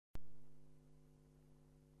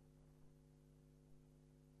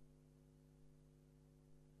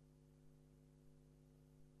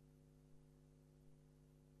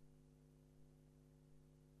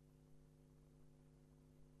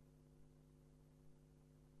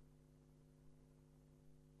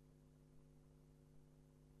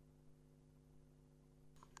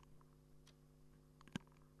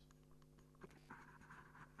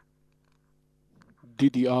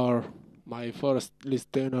DDR, my first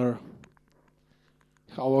listener.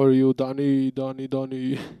 How are you, Danny?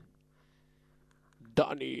 Danny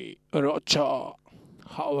Rocha.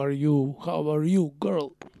 How are you? How are you,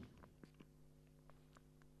 girl?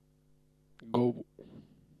 Go.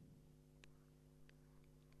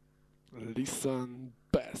 Listen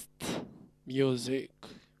best music.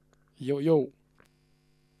 Yo, yo.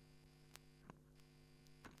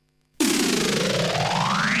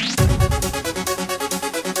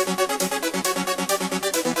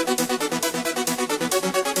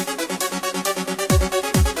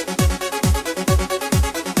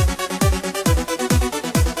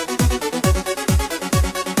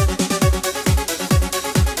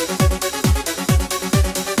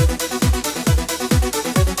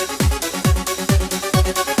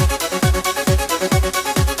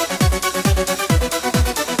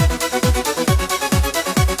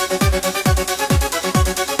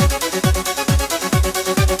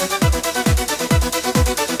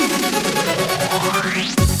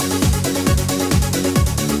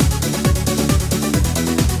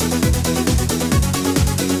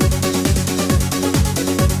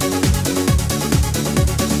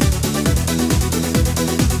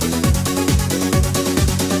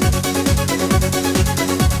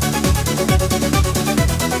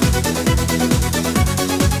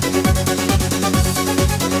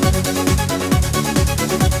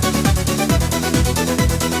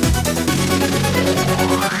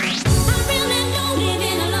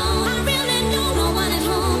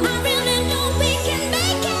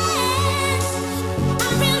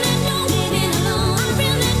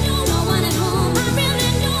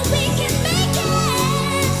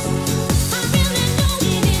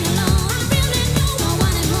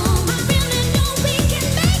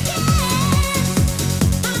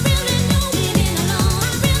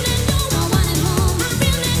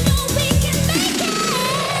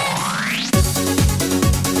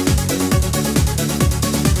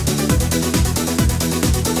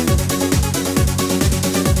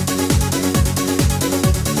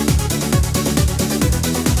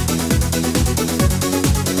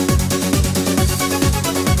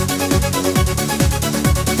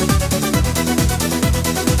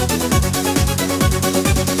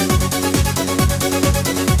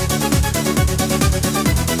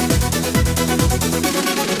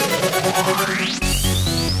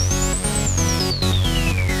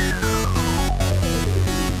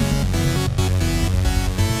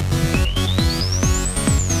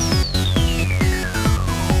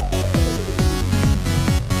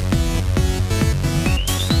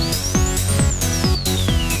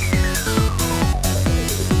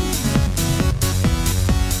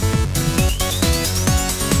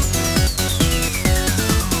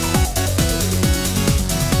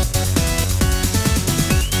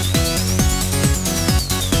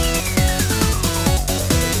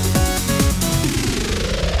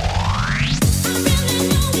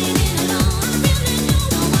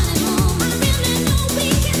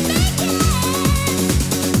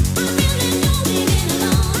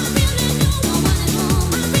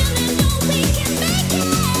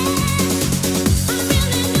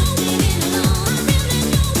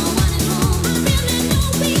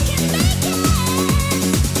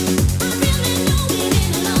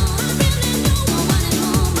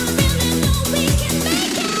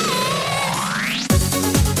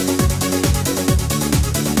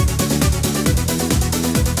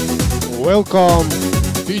 Welcome,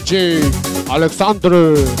 DJ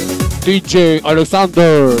Alexander. DJ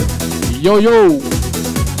Alexander. Yo, yo.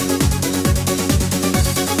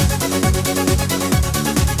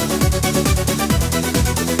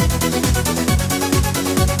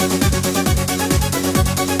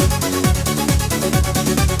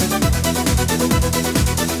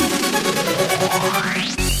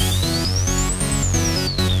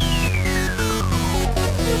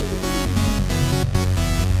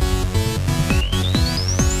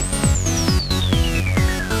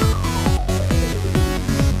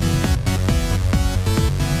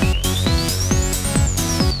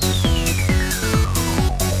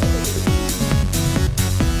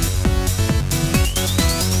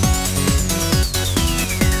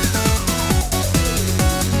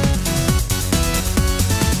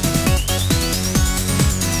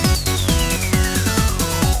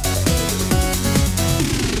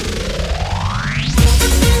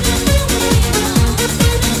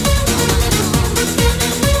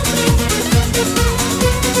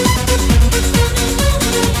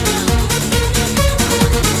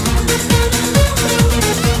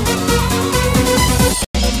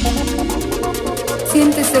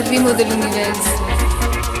 Sientes el ritmo del universo,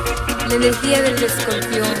 la energía del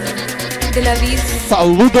escorpión, de la vida.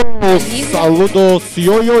 Saludos, saludos,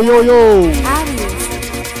 yo. Aries,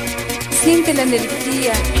 siente la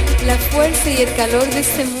energía, la fuerza y el calor de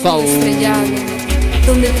este mundo estrellado,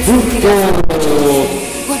 donde te sentirás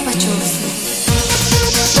guapachoso. Guapachoso.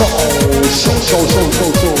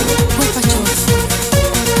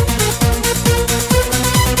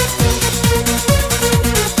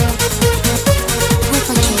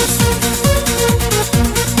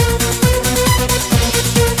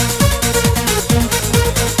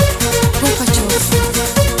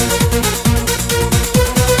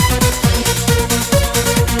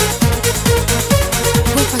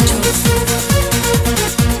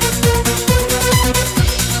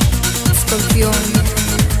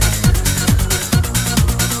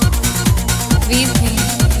 Virgen,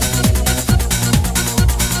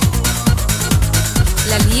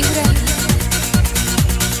 la Libra,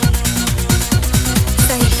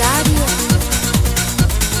 Sagitario,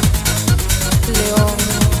 León,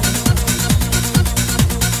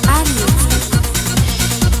 Aries,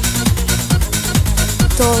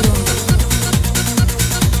 Toro,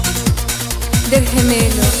 del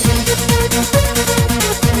Gemelo.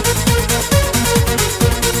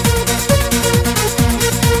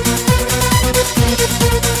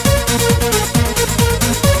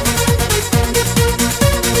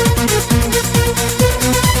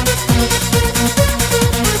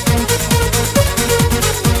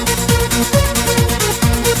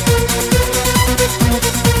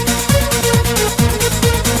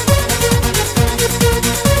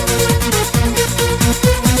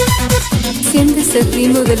 Sientes el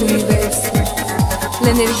ritmo del universo, la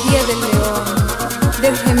energía del león,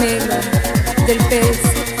 del gemelo, del pez,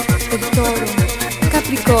 del toro,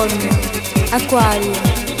 Capricornio, Acuario.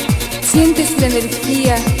 Sientes la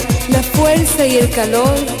energía, la fuerza y el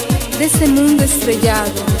calor de ese mundo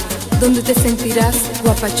estrellado, donde te sentirás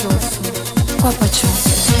guapachoso, guapachoso,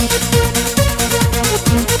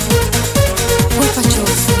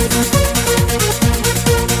 guapachoso.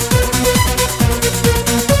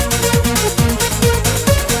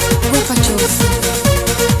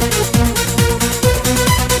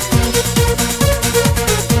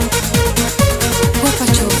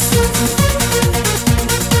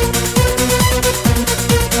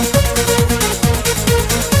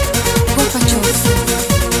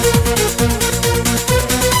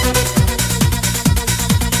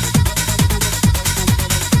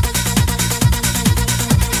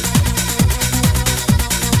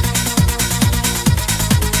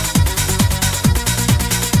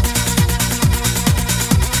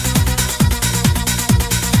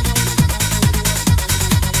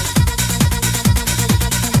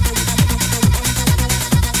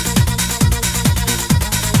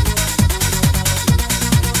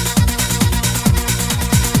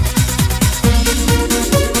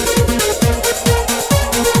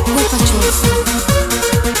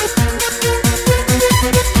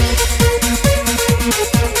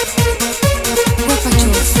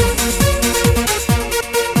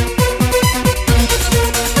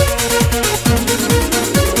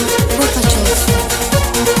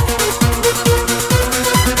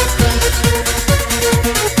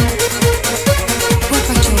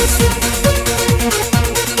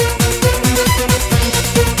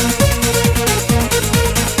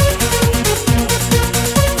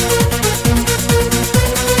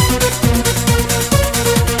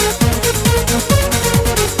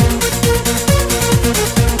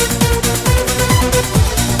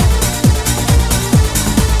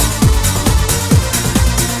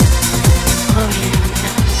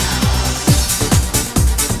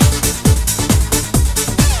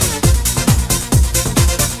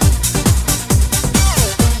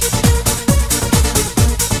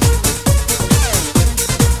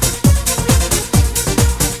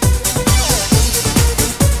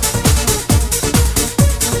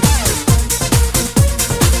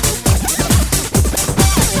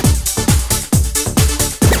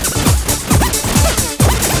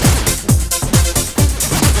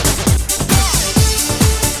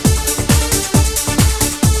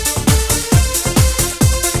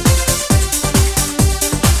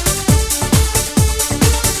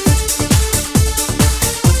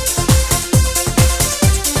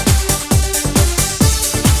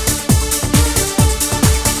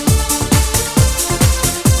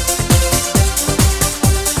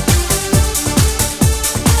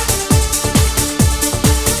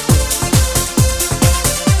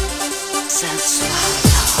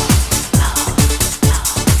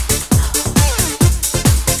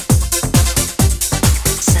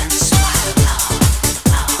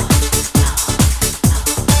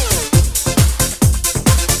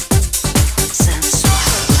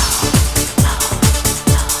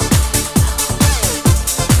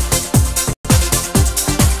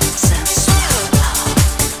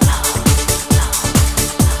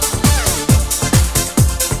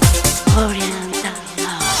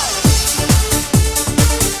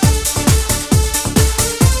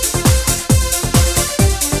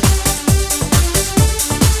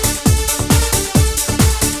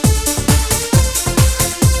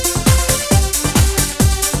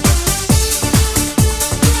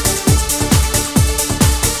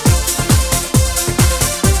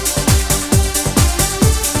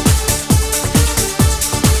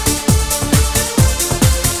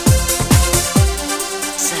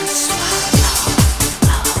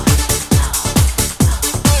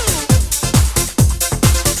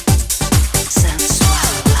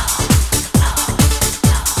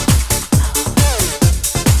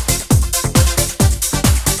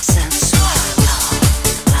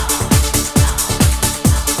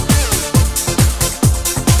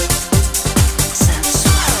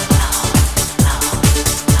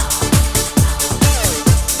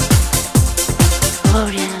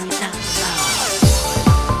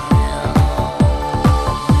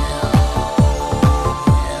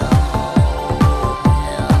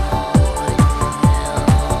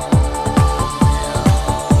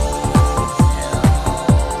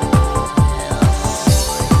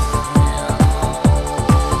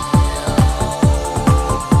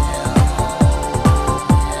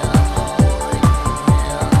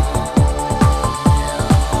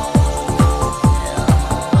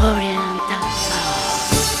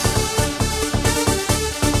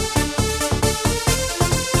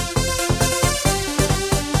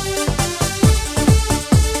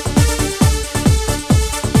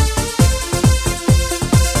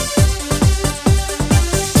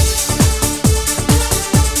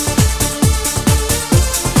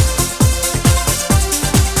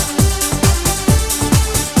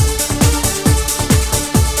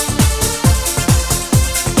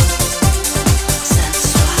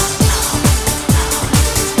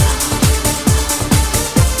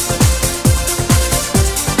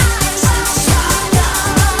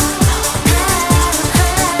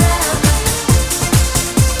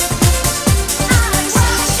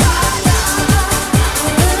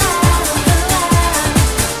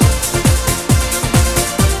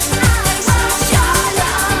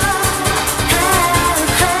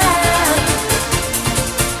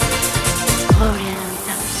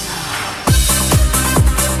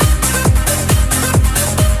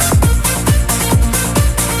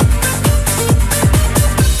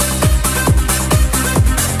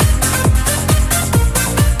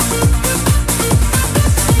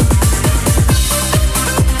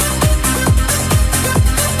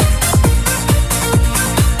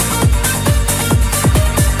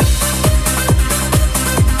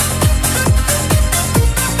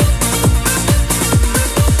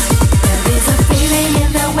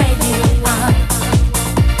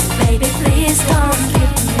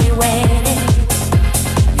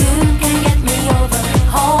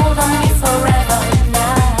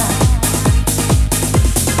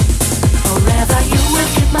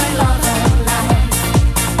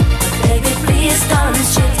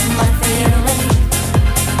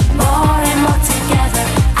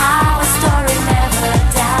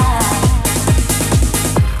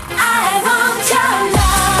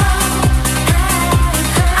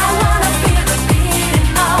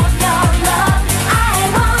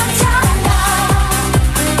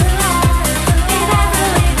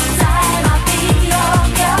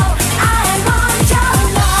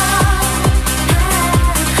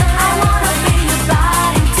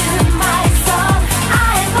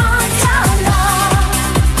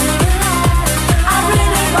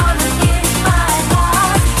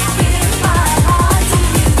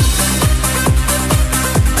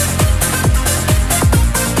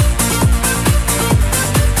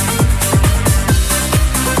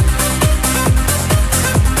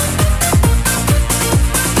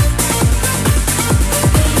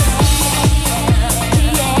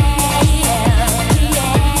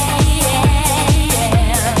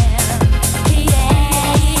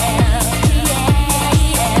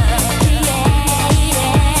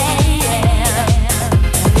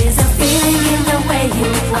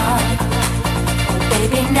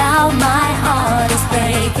 Now my heart is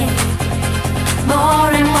breaking.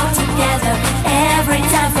 More and more together, every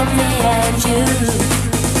time for me and you.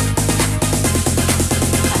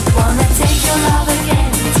 I wanna take your love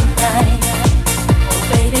again tonight. Oh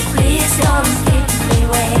baby, please don't keep me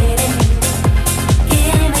waiting.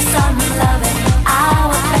 Give me some loving,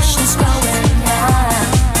 our passion's growing now.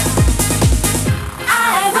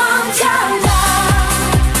 I want your love.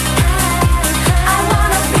 I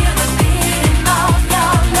wanna feel the beating of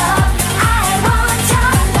your love. I want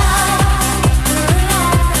your love.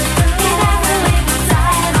 In every little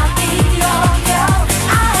time I'll be your girl.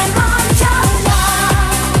 I want your love.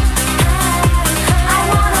 I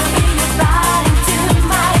wanna feel you right into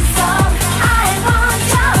my soul. I want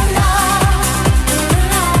your love.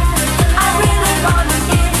 I really wanna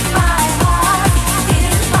give my heart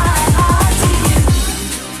to you.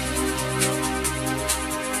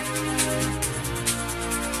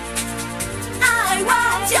 I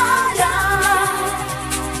want your love.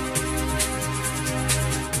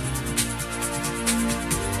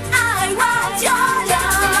 I want your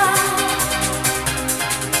love.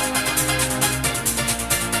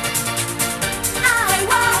 I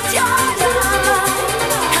want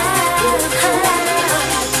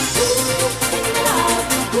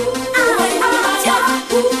your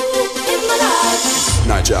love.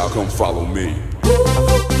 Night y'all, come follow me.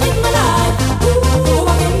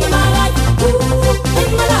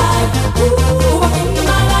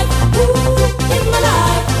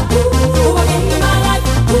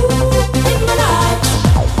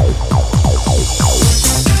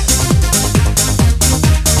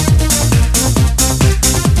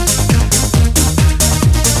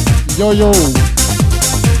 Yo, yo.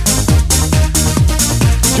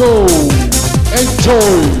 Yo.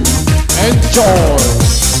 Enjoy. Enjoy.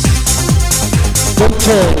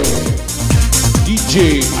 Okay. DJ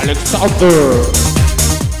Alexander.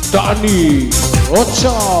 Danny.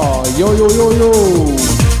 Rocha. Yo, yo, yo, yo.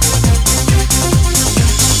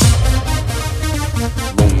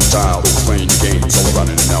 Long style, playing your games, all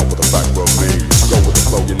running in and out with a back row maze. Go with the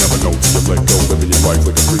flow, you never know till you let go. Living your life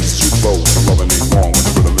like a priest, you flow. The loving ain't wrong, when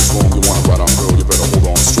the rhythm is wrong. You wanna ride on, girl, you better hold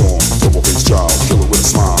on strong. Double face child, kill it with a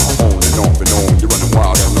smile. On and off and on, you're running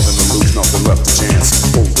wild, got nothing to lose, nothing left to chance.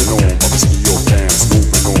 Holding on, up to your pants,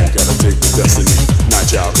 moving on, gotta take the destiny.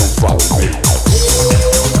 Night y'all, come follow me.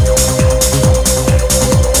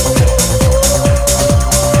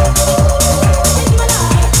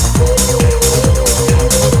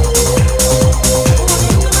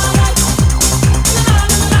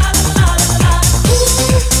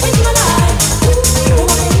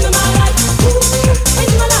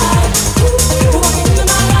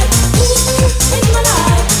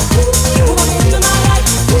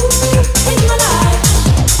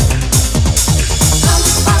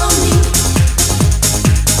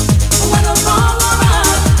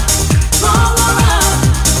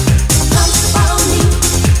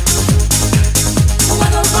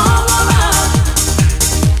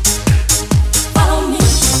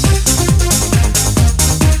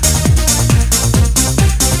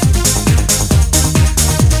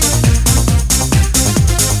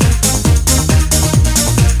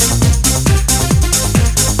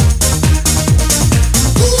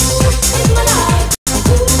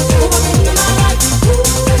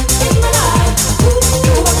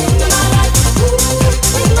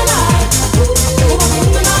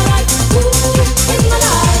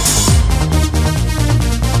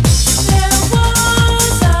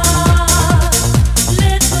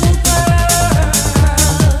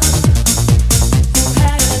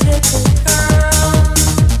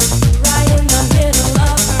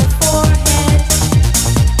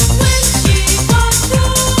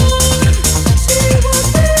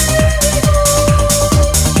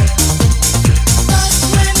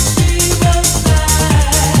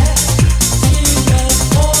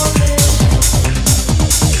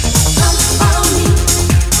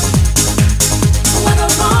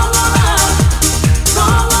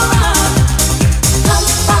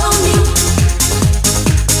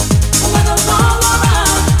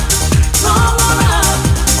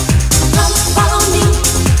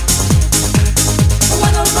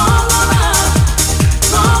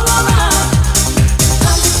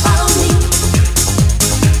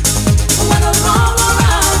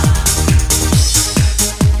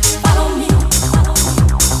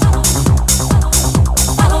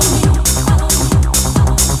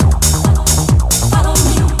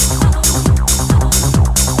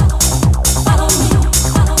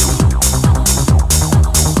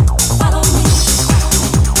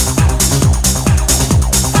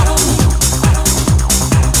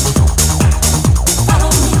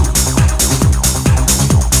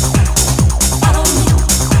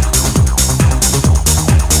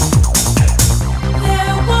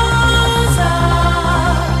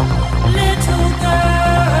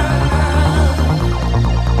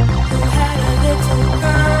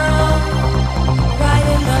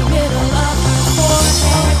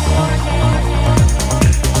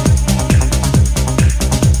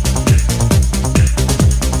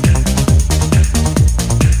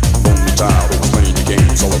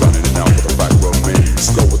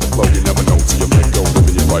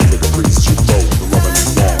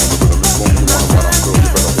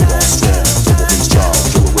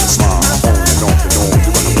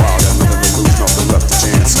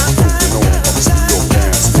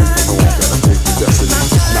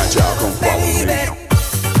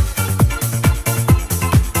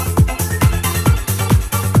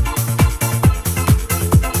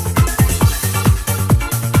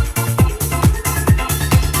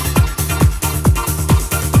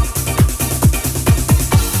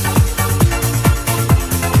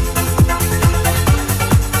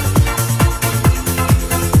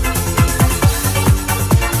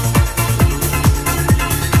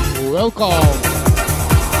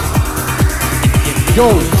 Yo,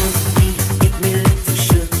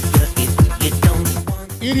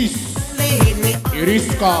 Iris,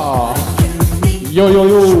 Iriska. Yo, yo,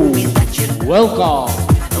 yo.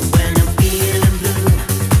 Welcome.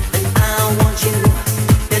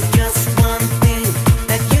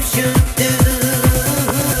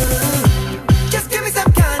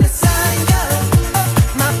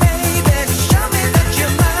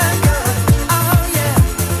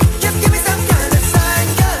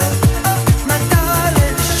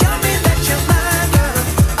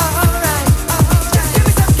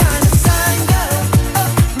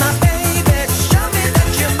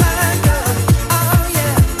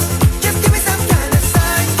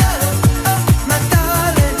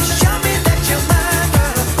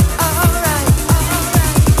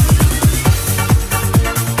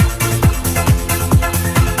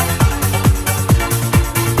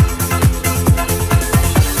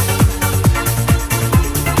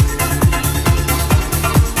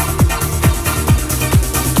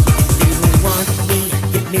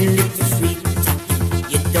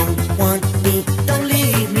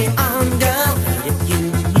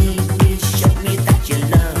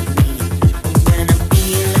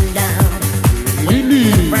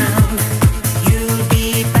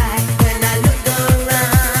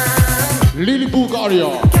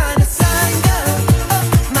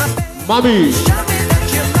 Mami.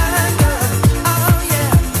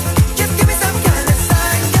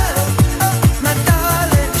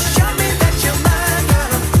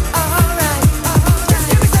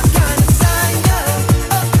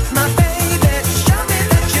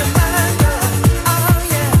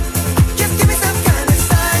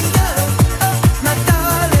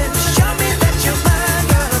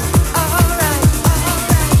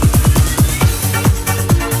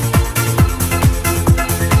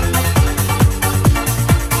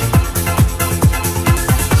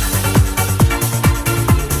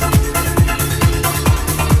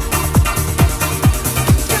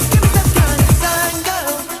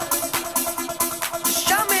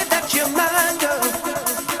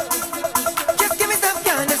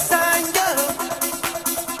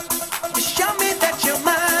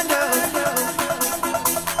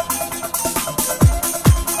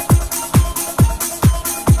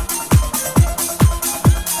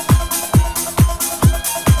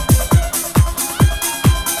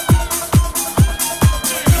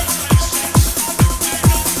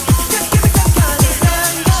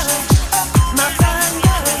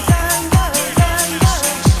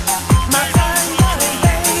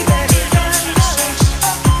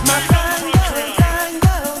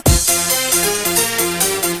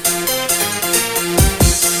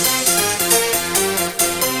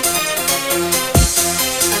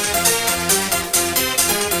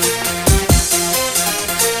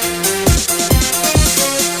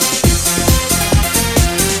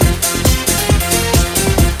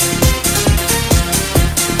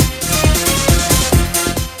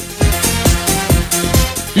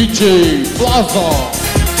 DJ Plaza,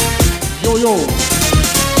 Yo-Yo,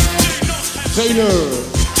 Zayner,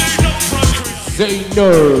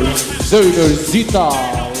 Zita,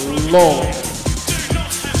 Long.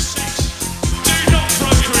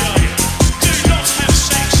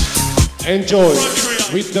 Enjoy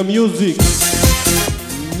with the music,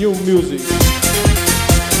 new music.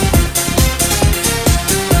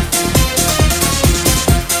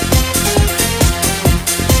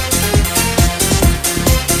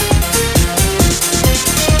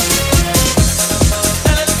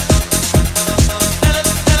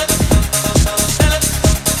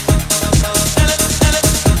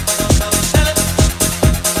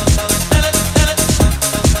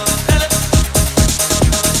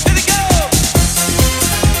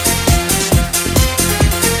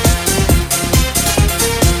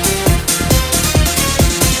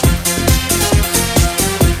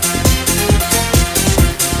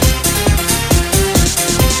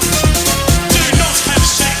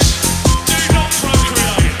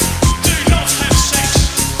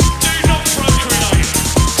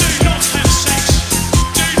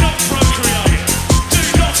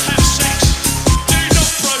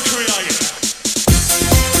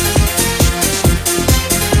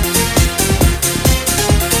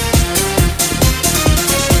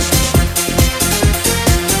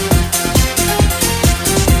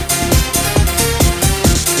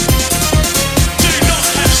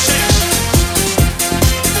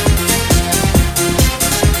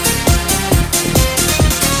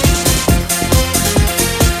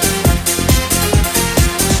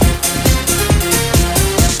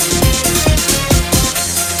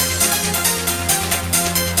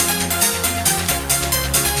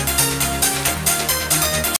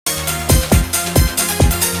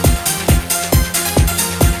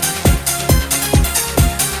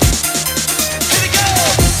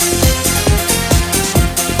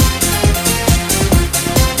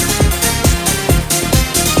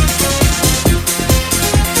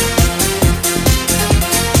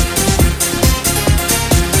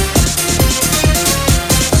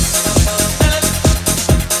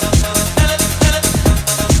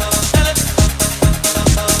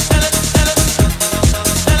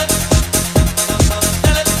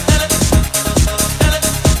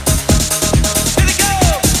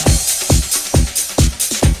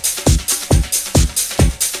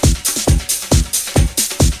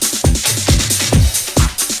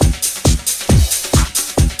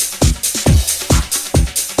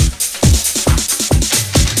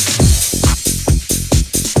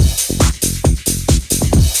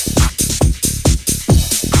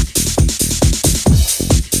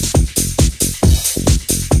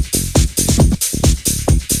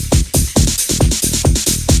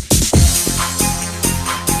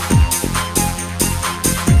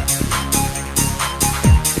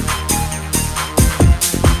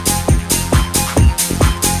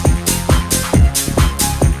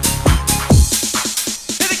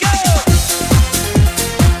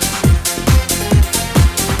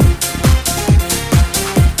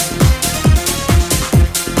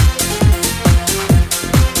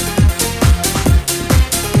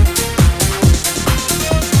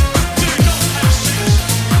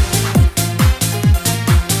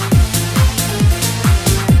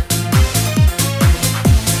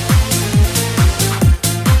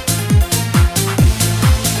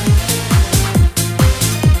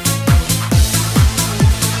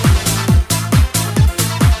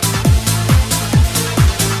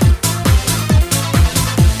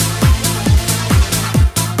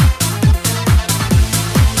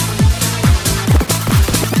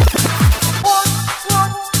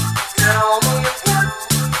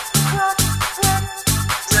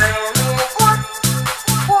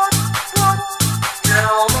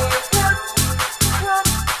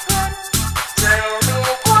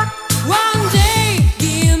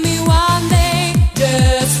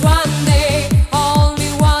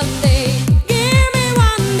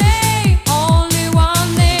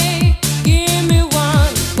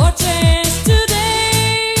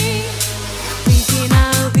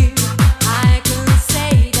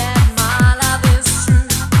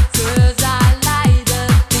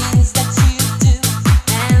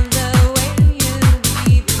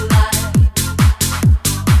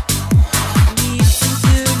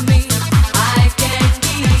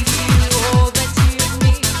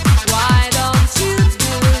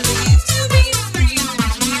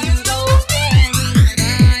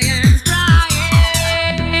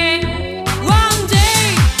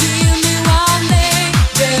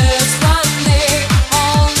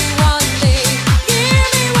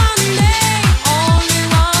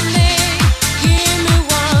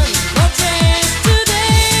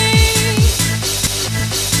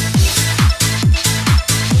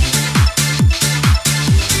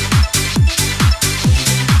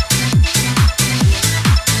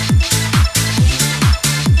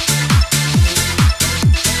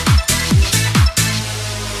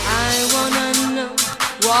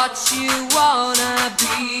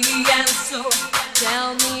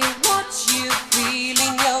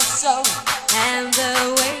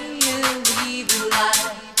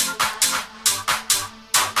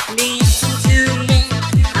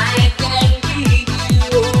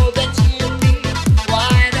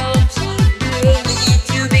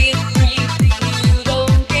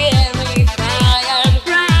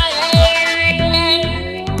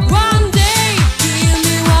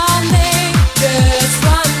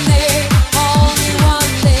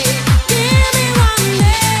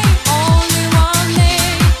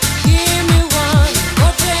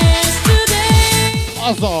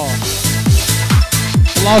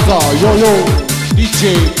 Plaza, yo yo.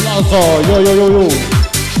 DJ Plaza, yo yo yo yo.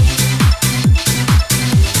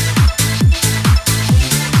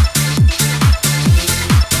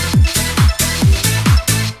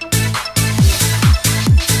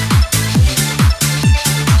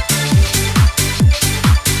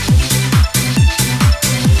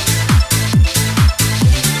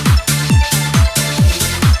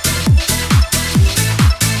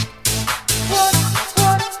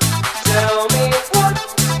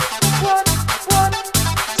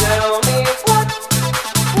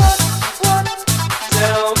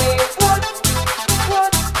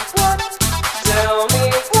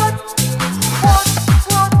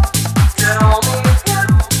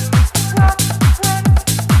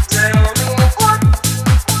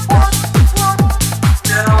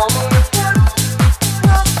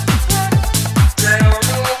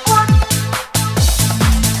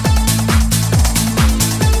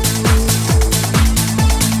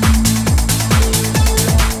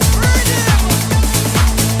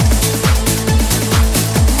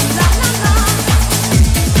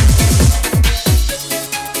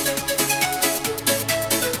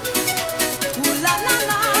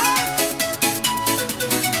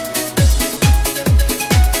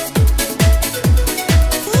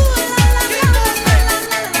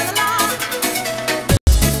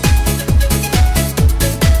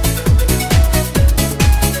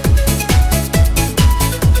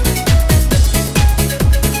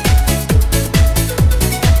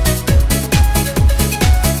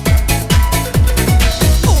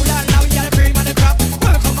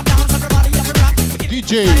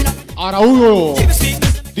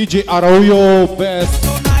 DJ Araújo, best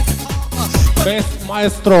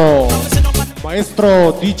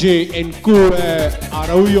maestro DJ NQ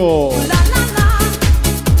Araújo.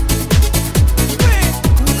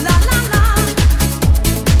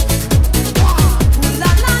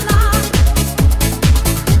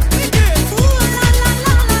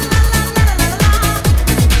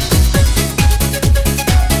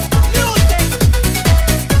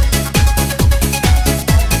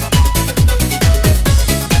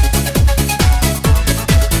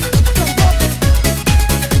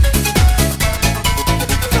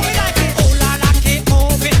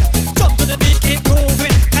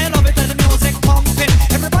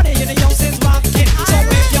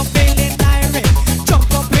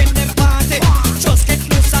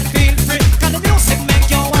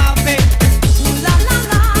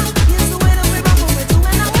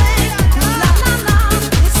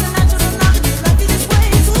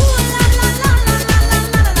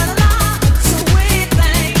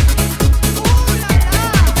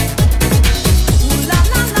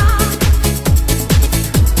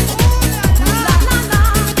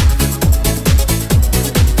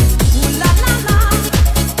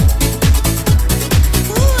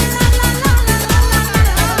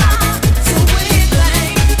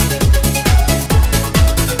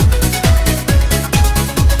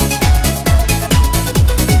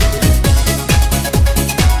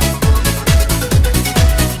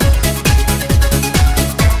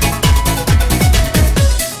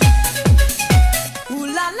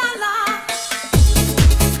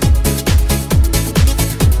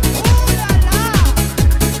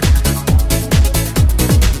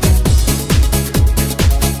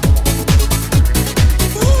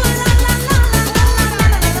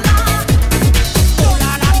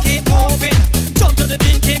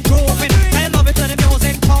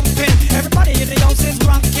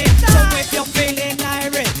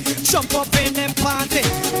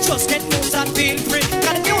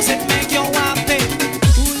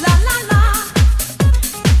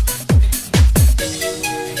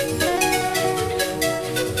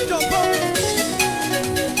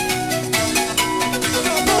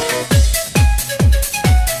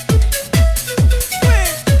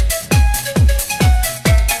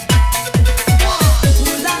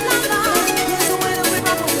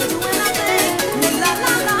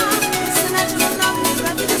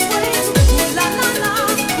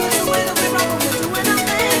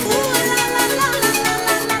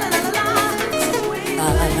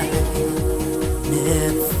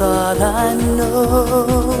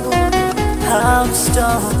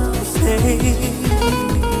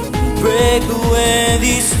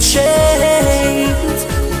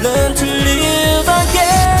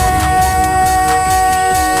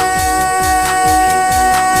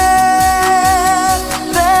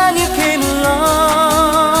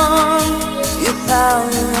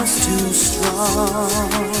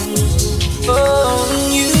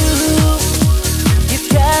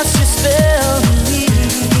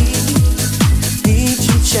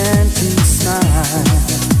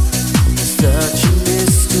 Such a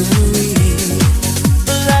mystery.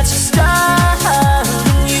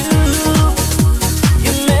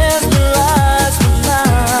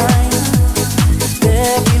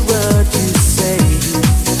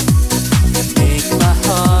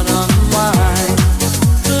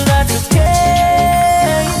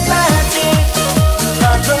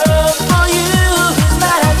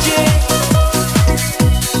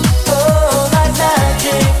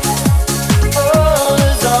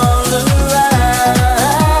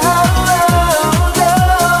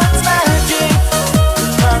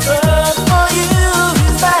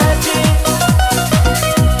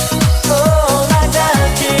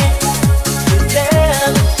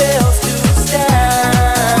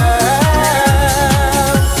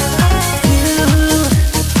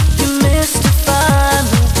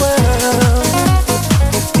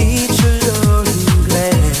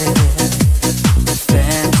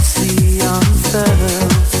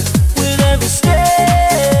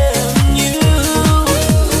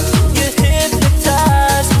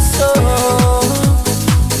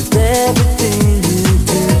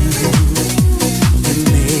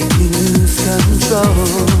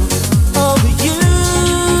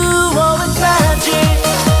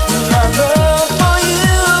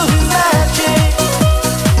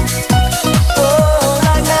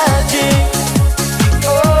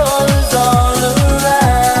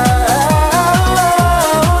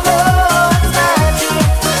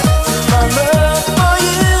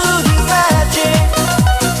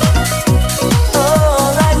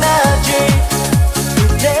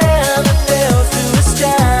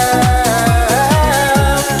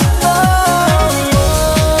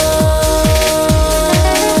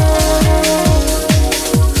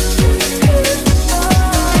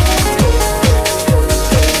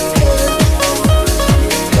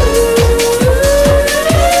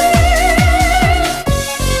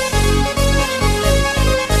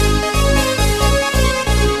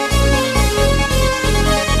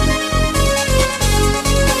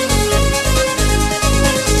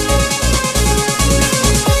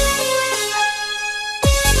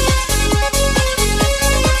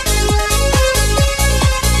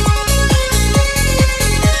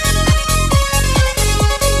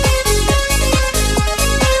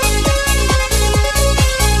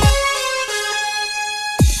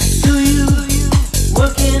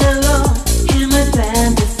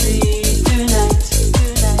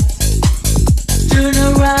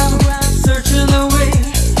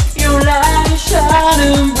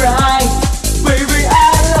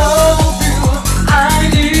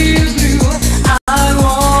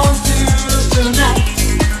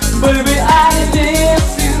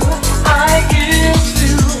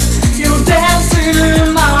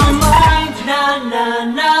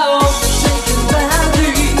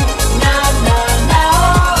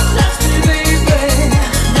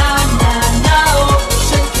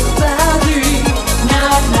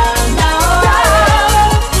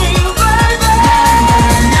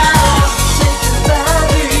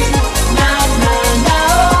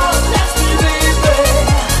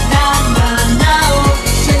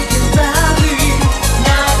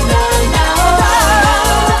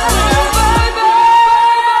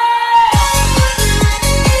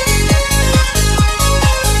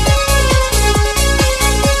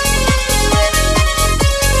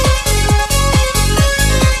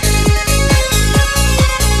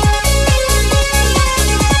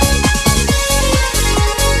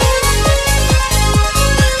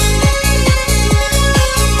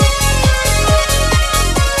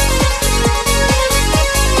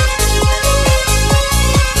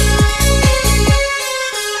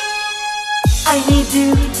 I need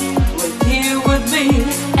you with you with me,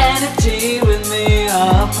 energy with me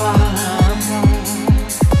apart.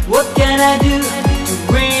 What can I do to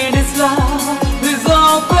bring this love? Please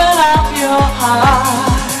open up your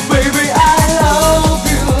heart. Baby, I love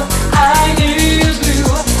you, I need you,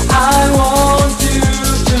 I want you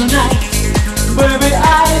tonight. Baby,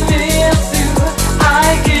 I miss you,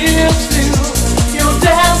 I kiss you, you're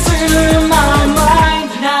dancing in my mind.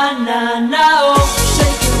 Na na na, oh,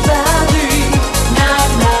 shake your body. Na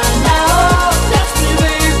na na, oh, dance me,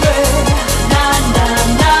 baby. Na na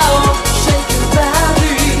na, oh, shake your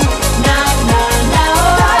body. Na na na,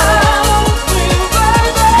 oh, dance me,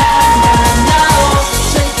 baby. Na na na, oh,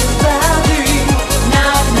 shake your body. Na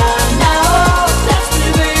na na, oh, dance me,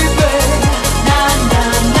 baby. Na na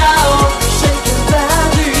na, oh, shake your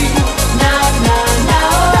body. Na na na,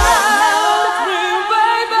 oh, dance me,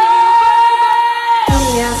 baby.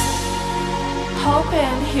 Yes,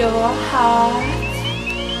 open your heart.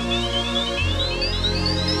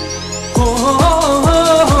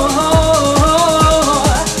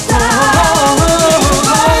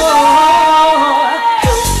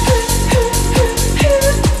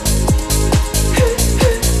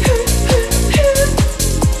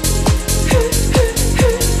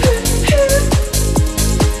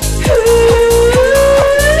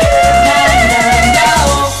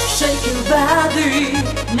 Shake your body,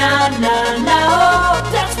 na na na,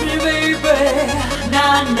 oh, dance me, baby.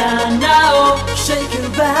 Na na na, oh, shake your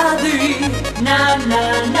body, na na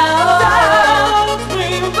na, oh, dance me,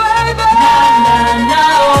 baby. Na na na,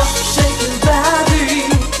 oh, shake your body,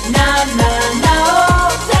 na na na,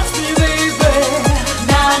 oh, dance me, baby.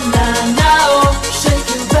 Na na na, oh, shake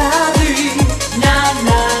your body, na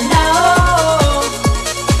na na, oh.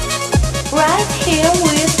 Right here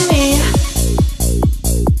with me.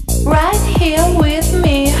 Right here with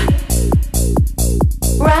me.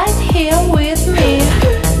 Right here with me.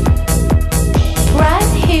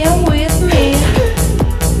 Right here with me.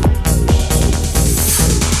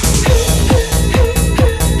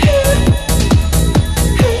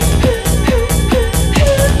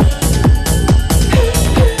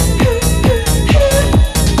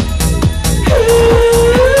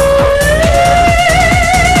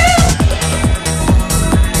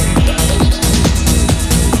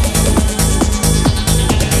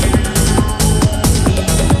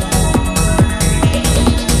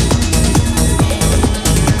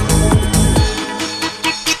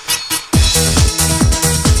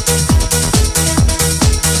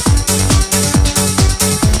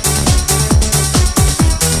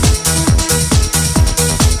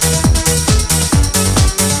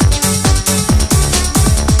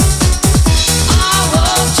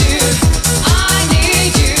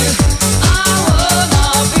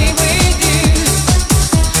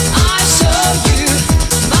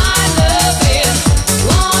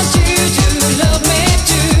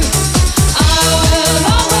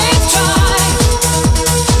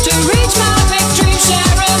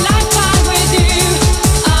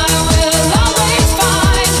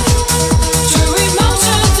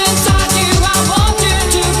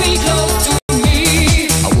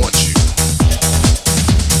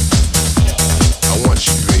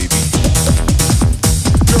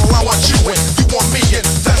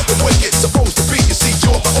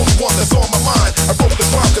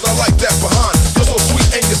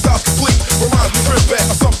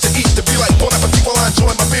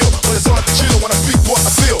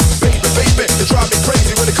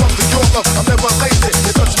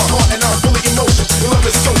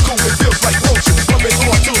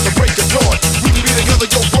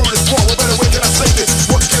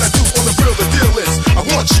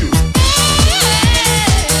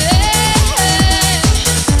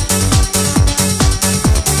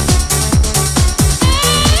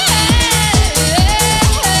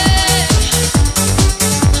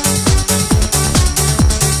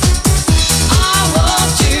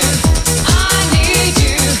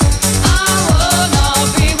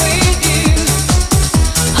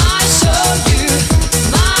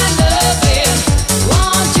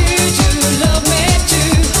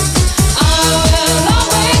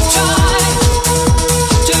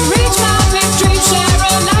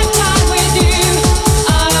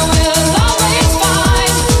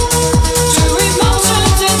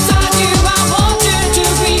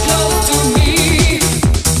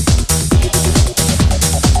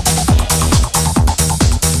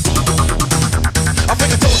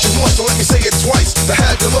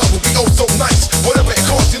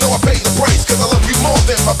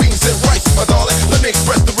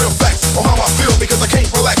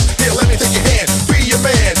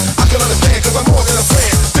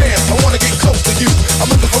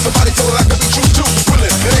 Somebody told I could be true.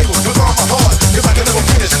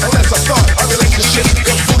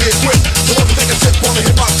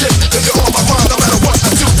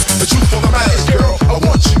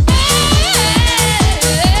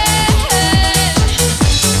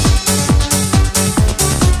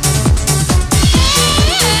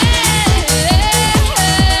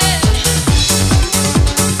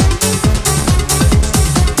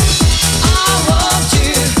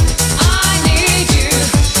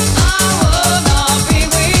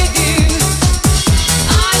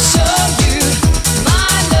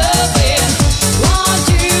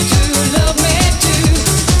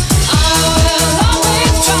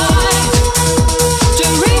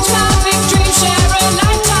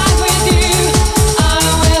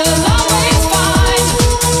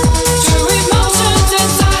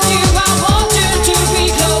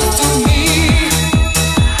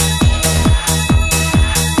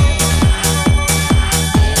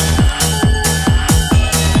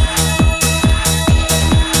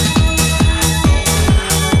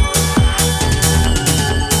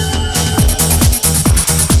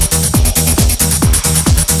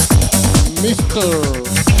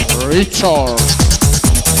 Mr. Richard.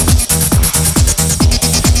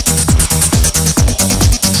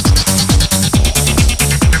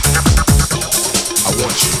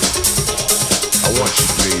 I want you,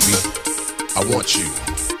 baby. I want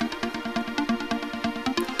you.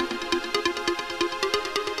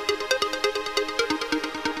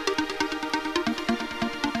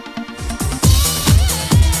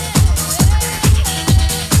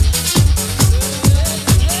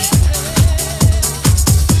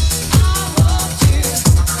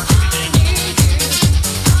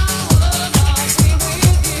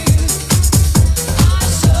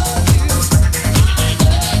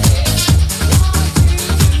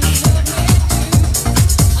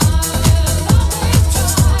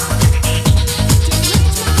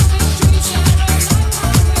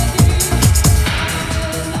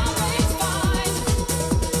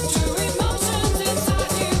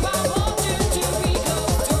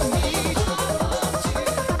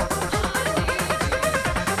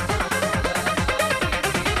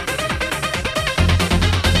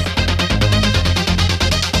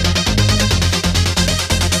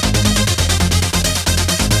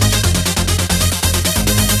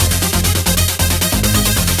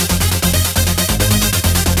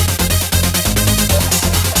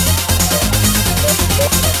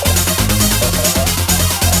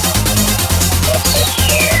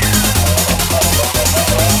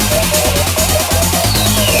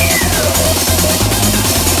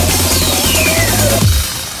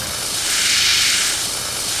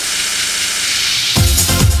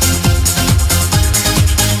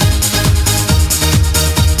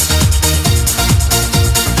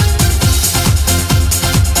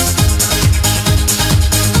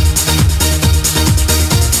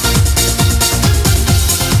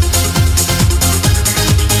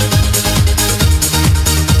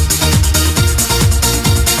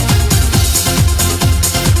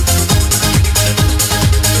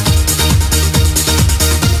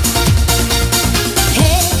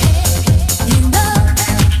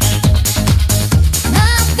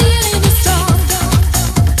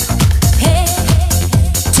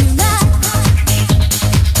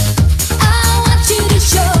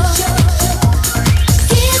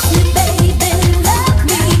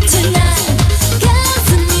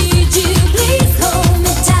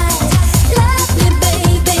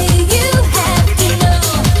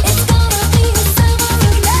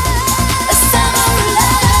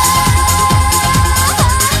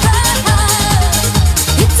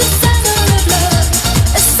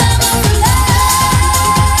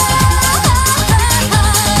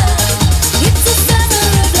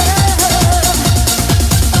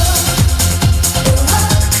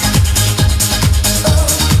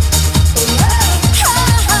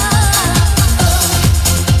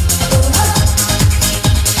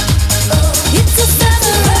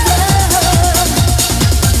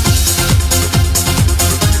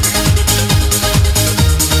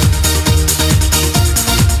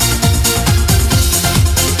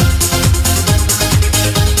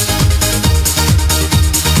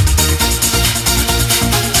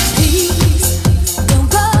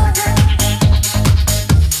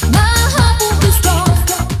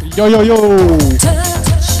 Yo, yo, yo.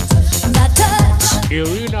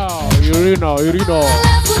 Irina, Irina,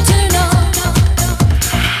 Irina.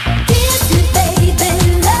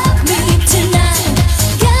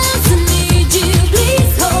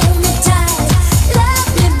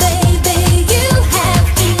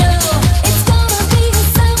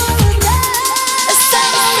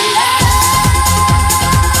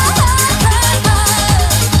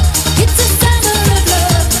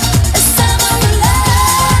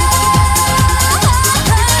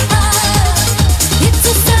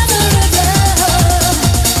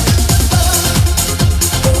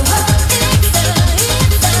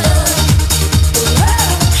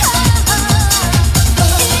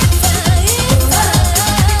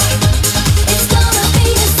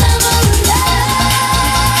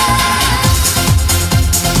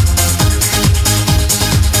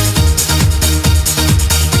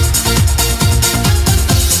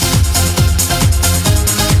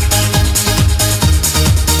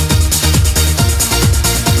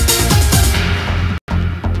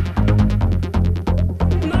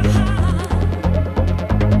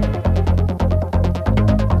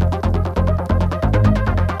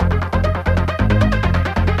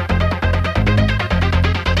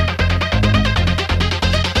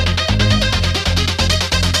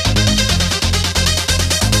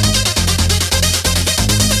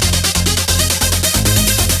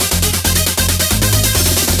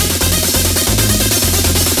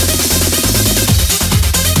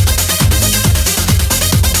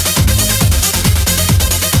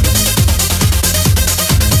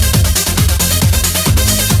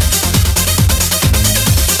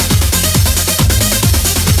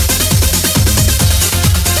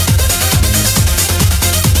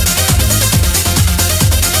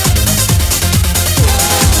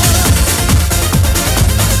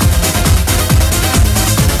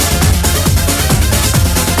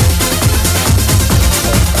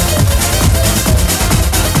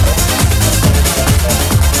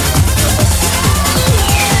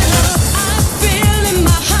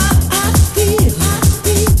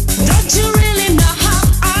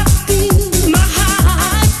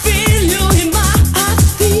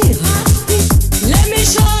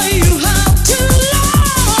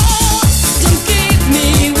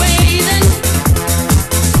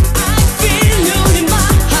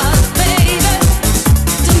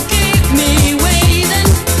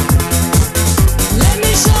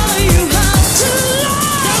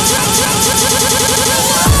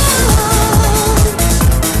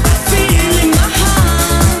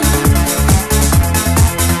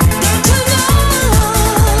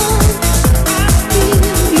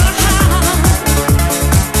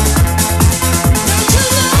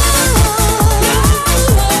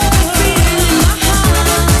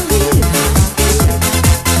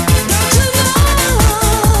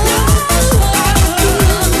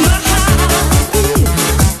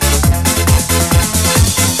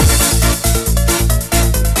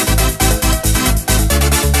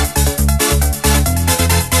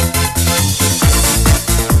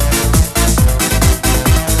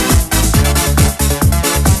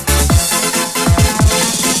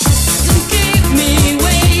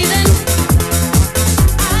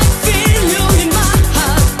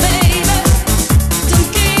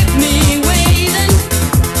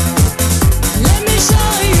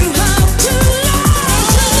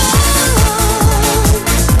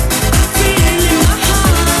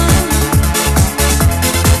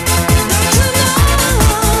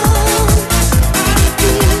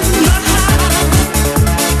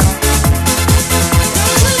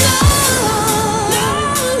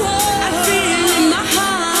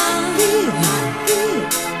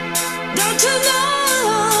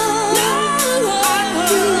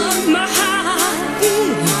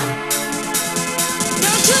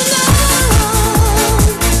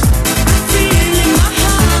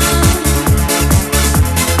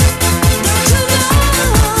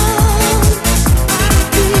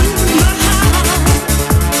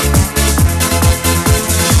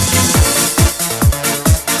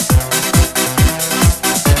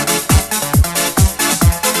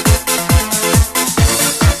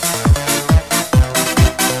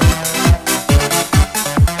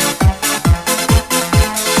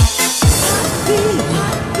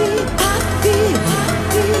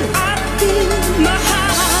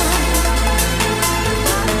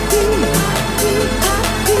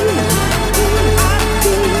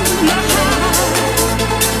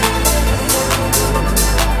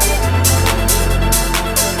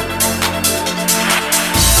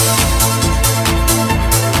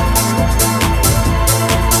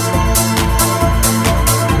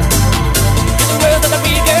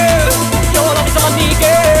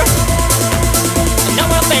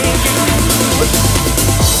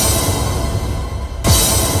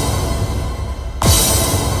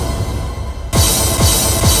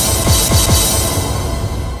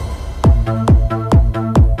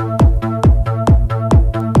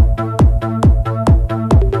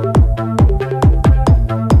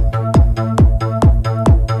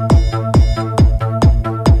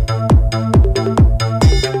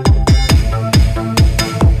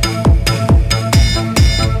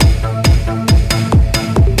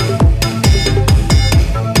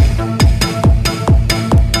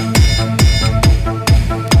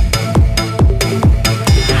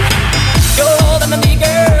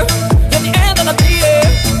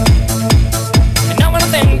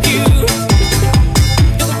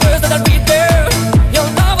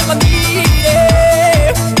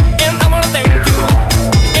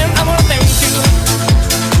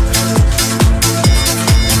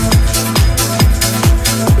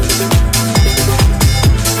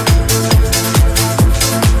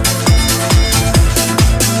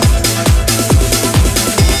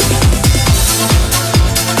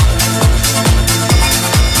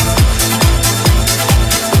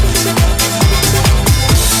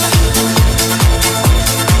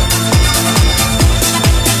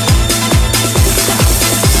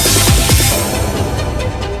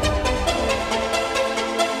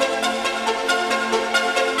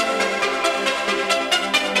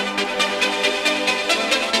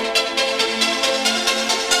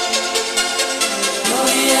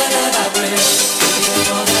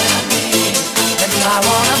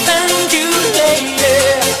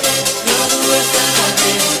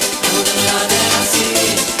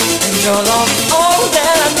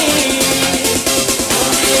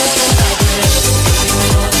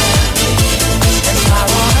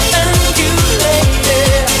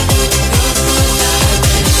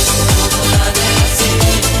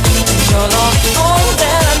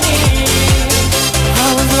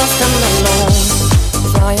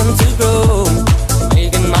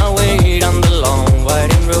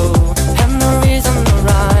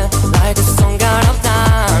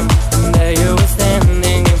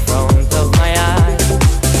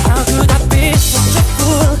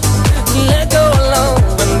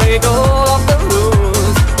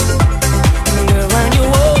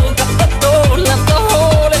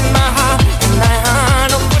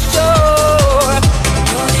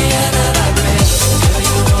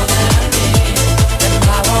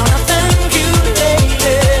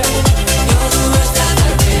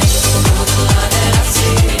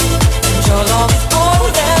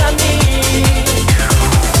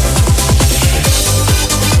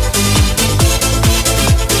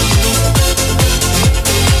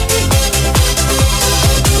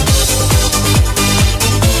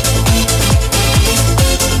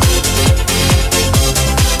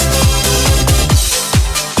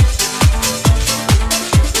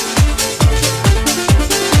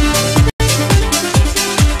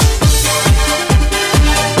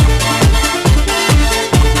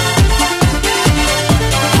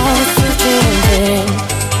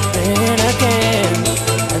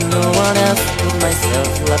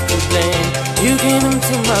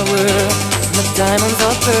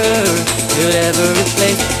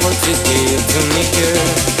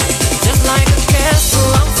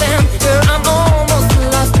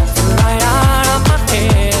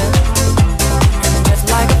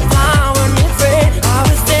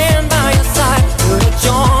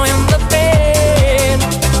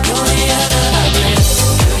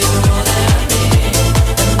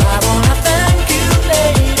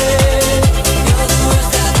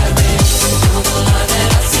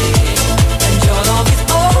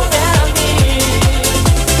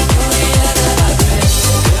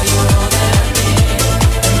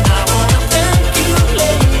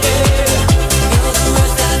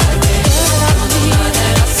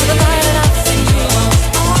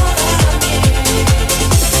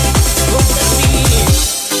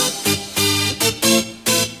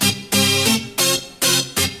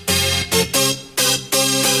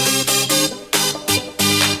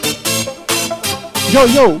 Yo,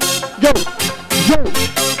 yo, yo, yo.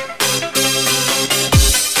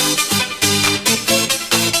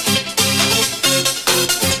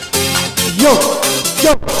 Yo,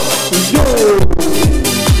 yo, yo,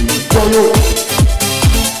 yo, yo.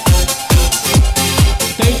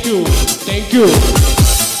 Thank you, thank you.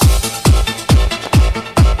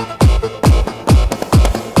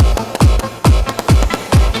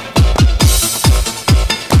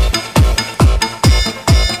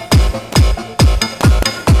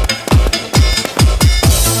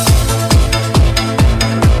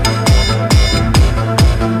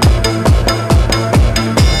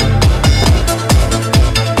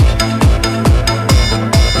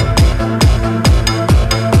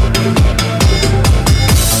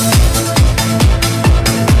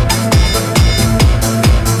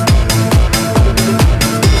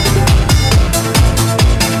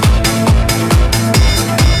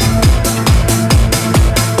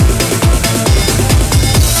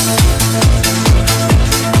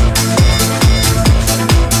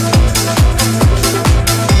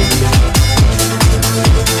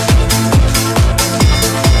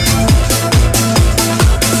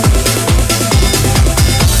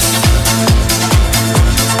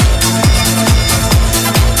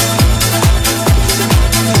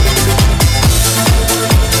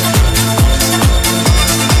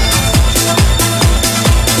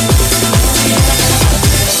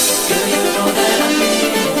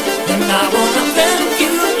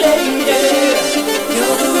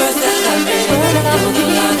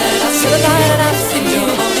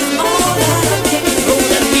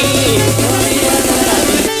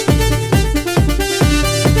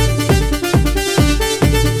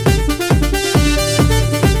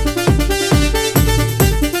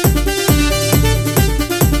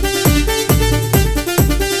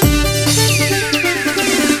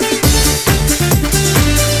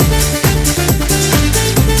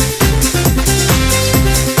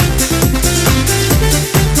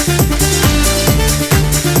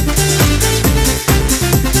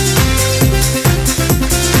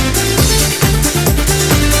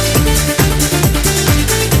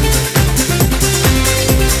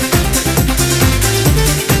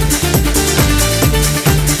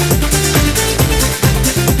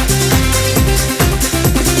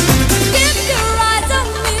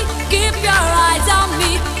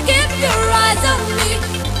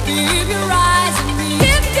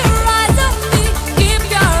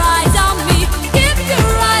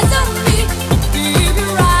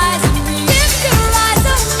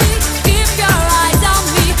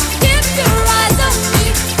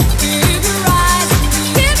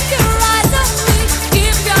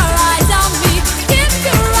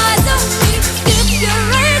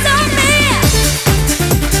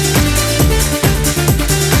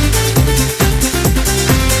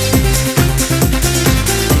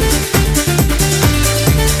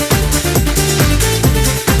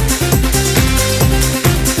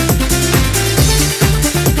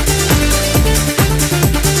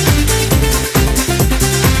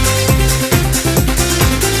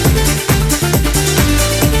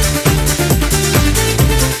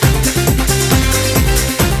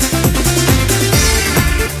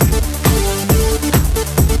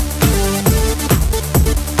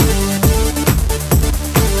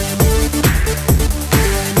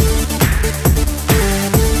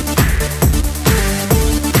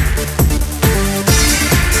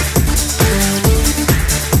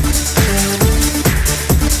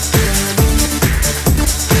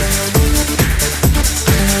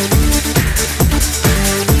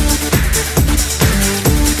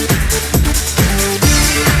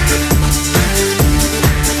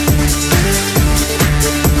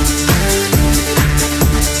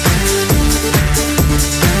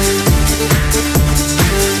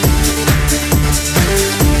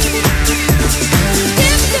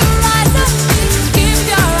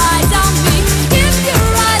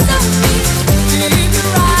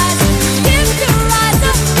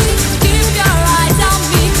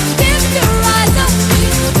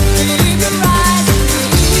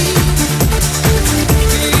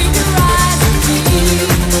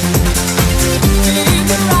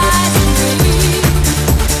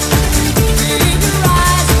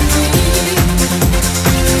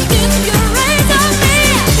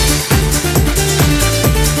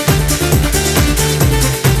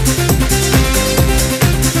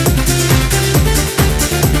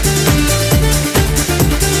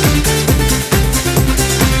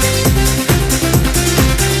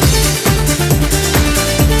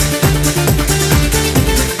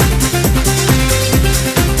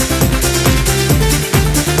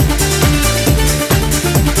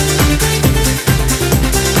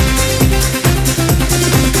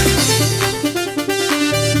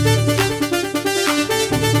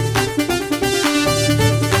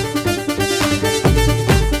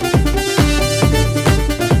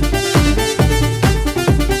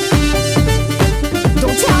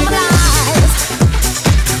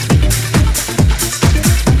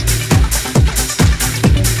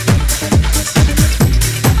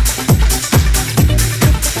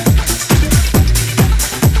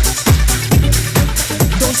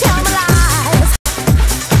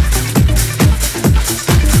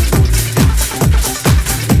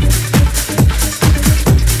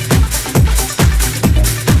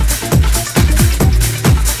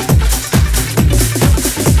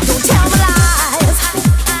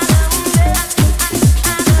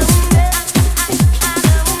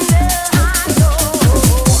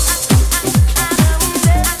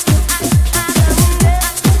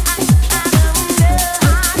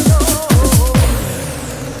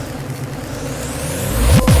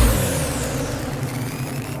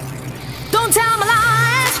 Don't tell me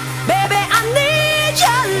lies, baby, I need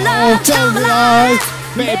your love. Don't tell me lies,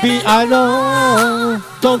 baby, I know.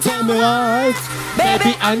 Don't tell me lies,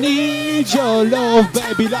 baby, I need your love,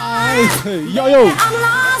 baby, lies. Yo, yo. I'm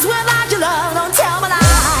lost without your love. Don't tell me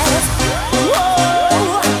lies.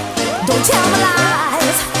 Whoa. Don't tell me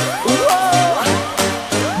lies. Whoa.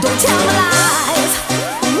 Don't tell me lies.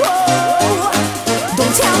 Whoa.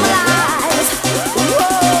 Don't tell me lies. Whoa.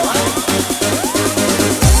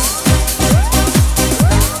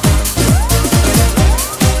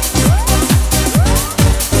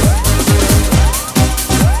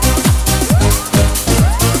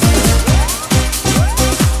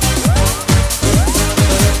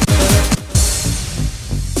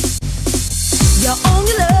 You're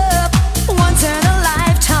only love once in a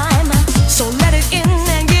lifetime, so let it in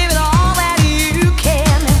and give it all that you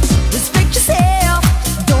can. Respect yourself,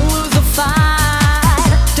 don't lose the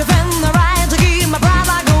fight. Defend the right to keep my pride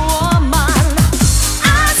like a woman.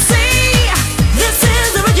 I see this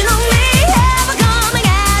is original me, ever coming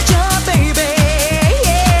at you, baby.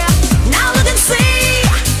 Yeah, now look and see.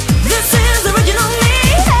 This is original me,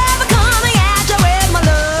 ever coming at you with my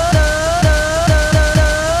love.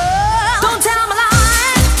 Don't tell me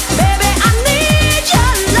lies,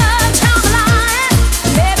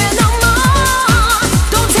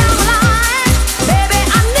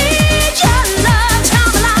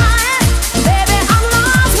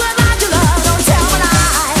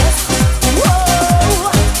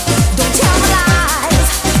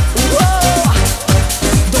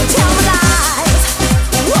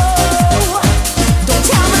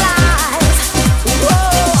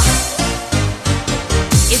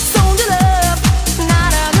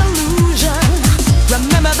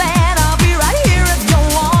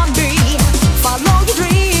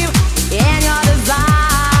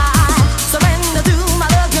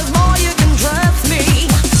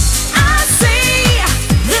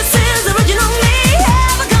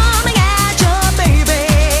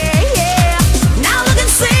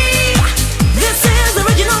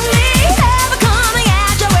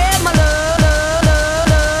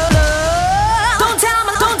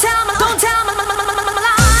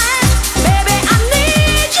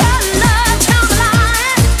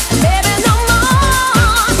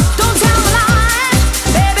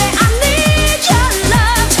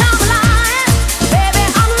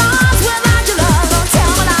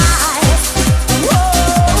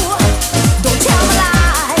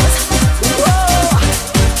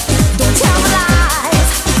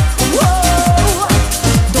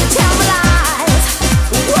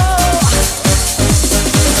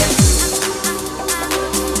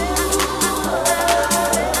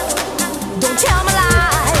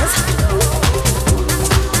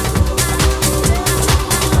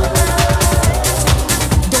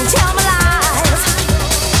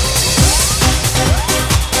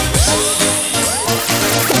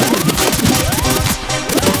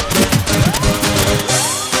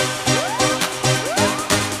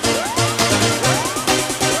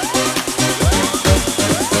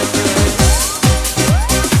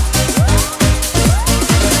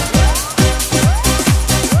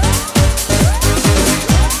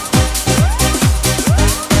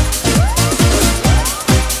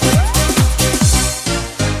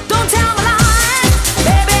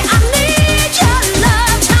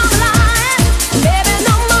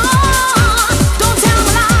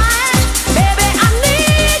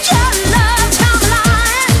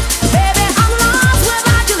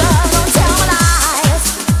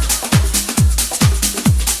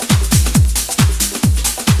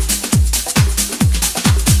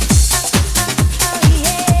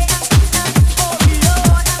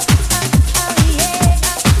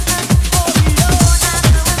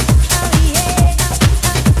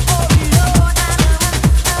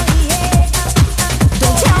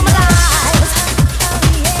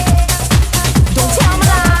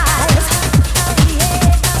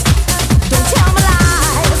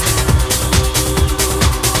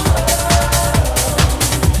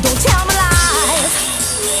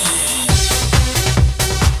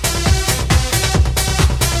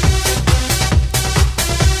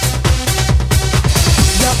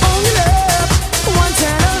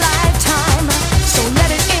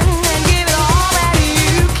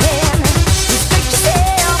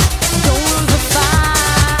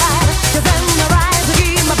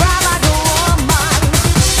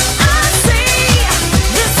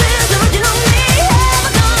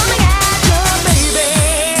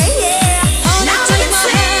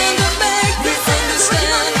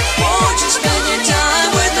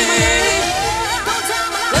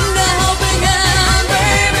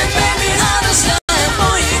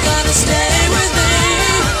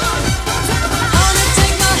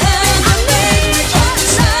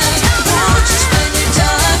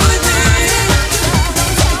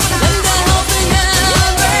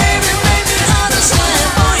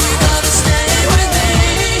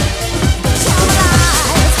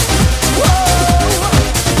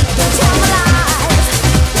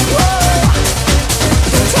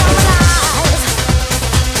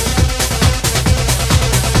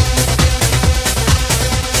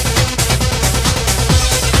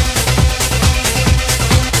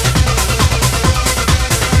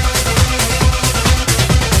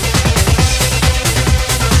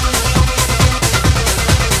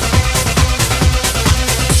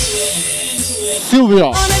 Sylvia.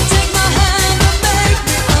 Wanna take my hand and make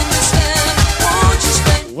me understand? Won't you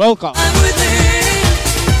spend Welcome. time with me?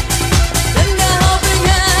 Lend a helping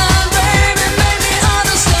hand, baby, make me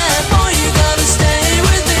understand. Boy, you gotta stay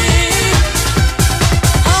with me.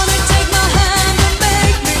 Wanna take my hand and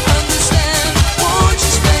make me understand? Won't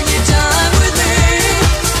you spend your time with me?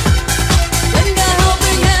 Lend a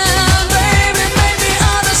helping hand, baby, make me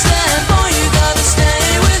understand. Boy, you gotta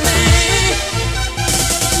stay with me.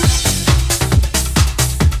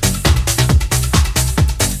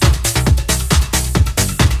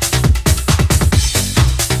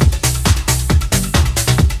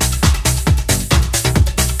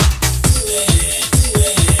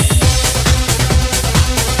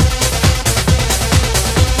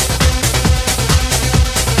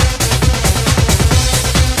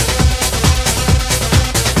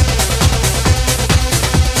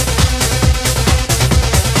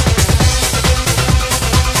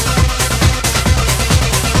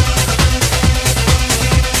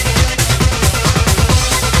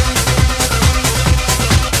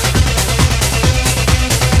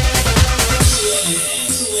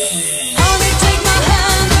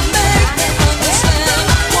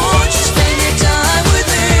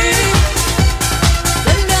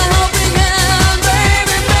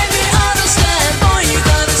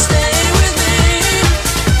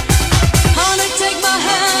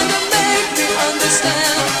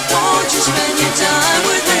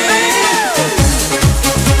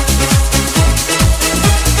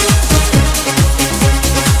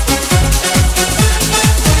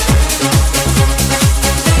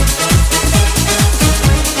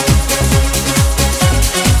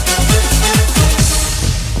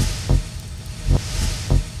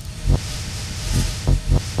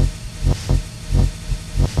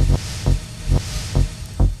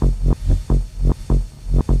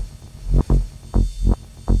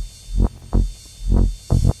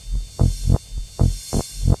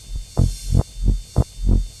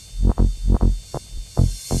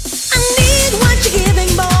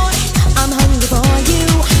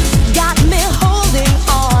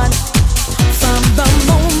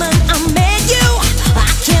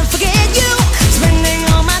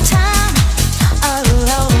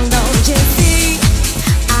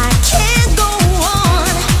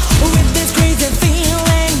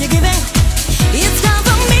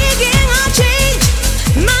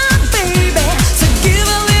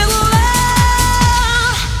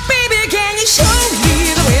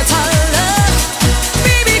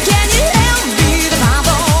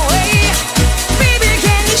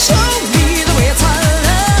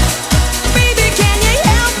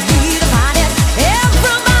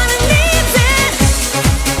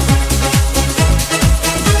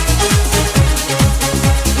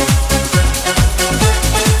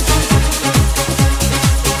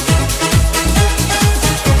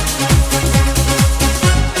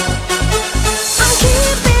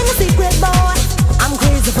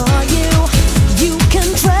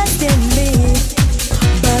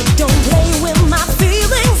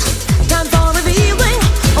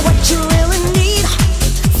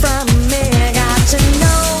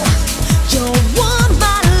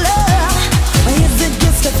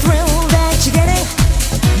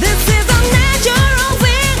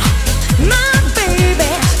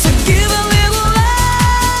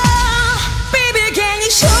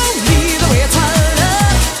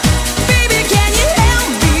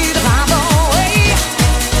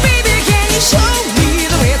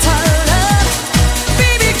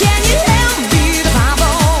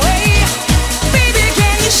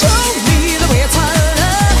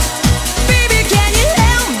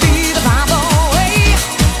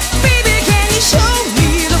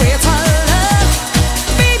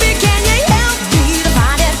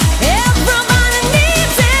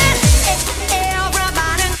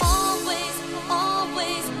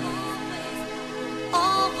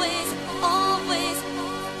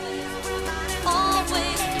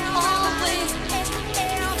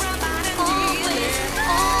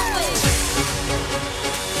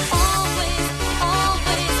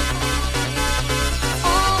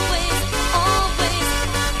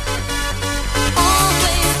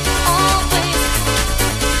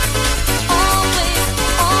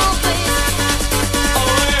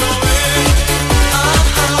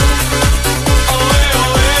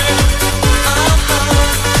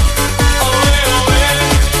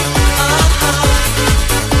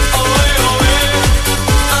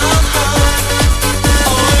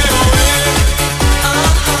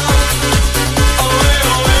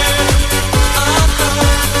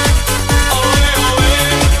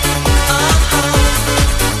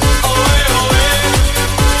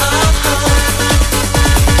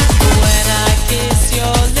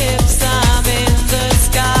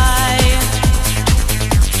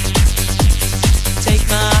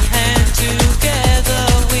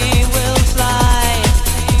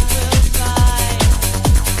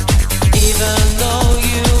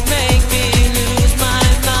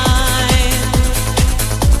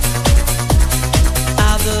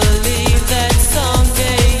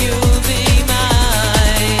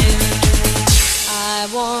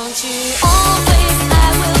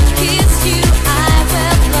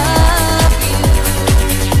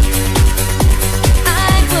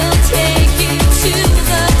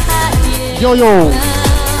 Yo-Yo.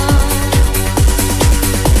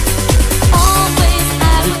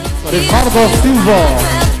 Ricardo Silva.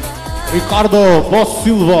 Ricardo Boss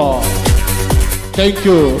Silva. Thank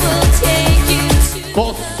you.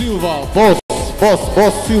 Boss Silva.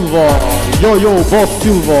 Boss Silva. Yo-Yo Boss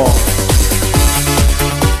Silva.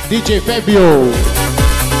 DJ Fabio.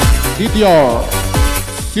 Didier.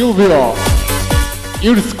 Silvia.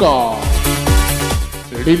 Irska.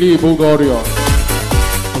 Lily Bulgaria.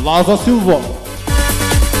 Plaza Silva.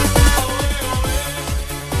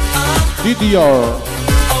 Didier.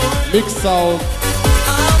 Mix Sound.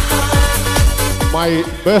 My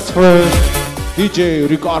best friend DJ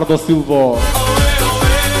Ricardo Silva.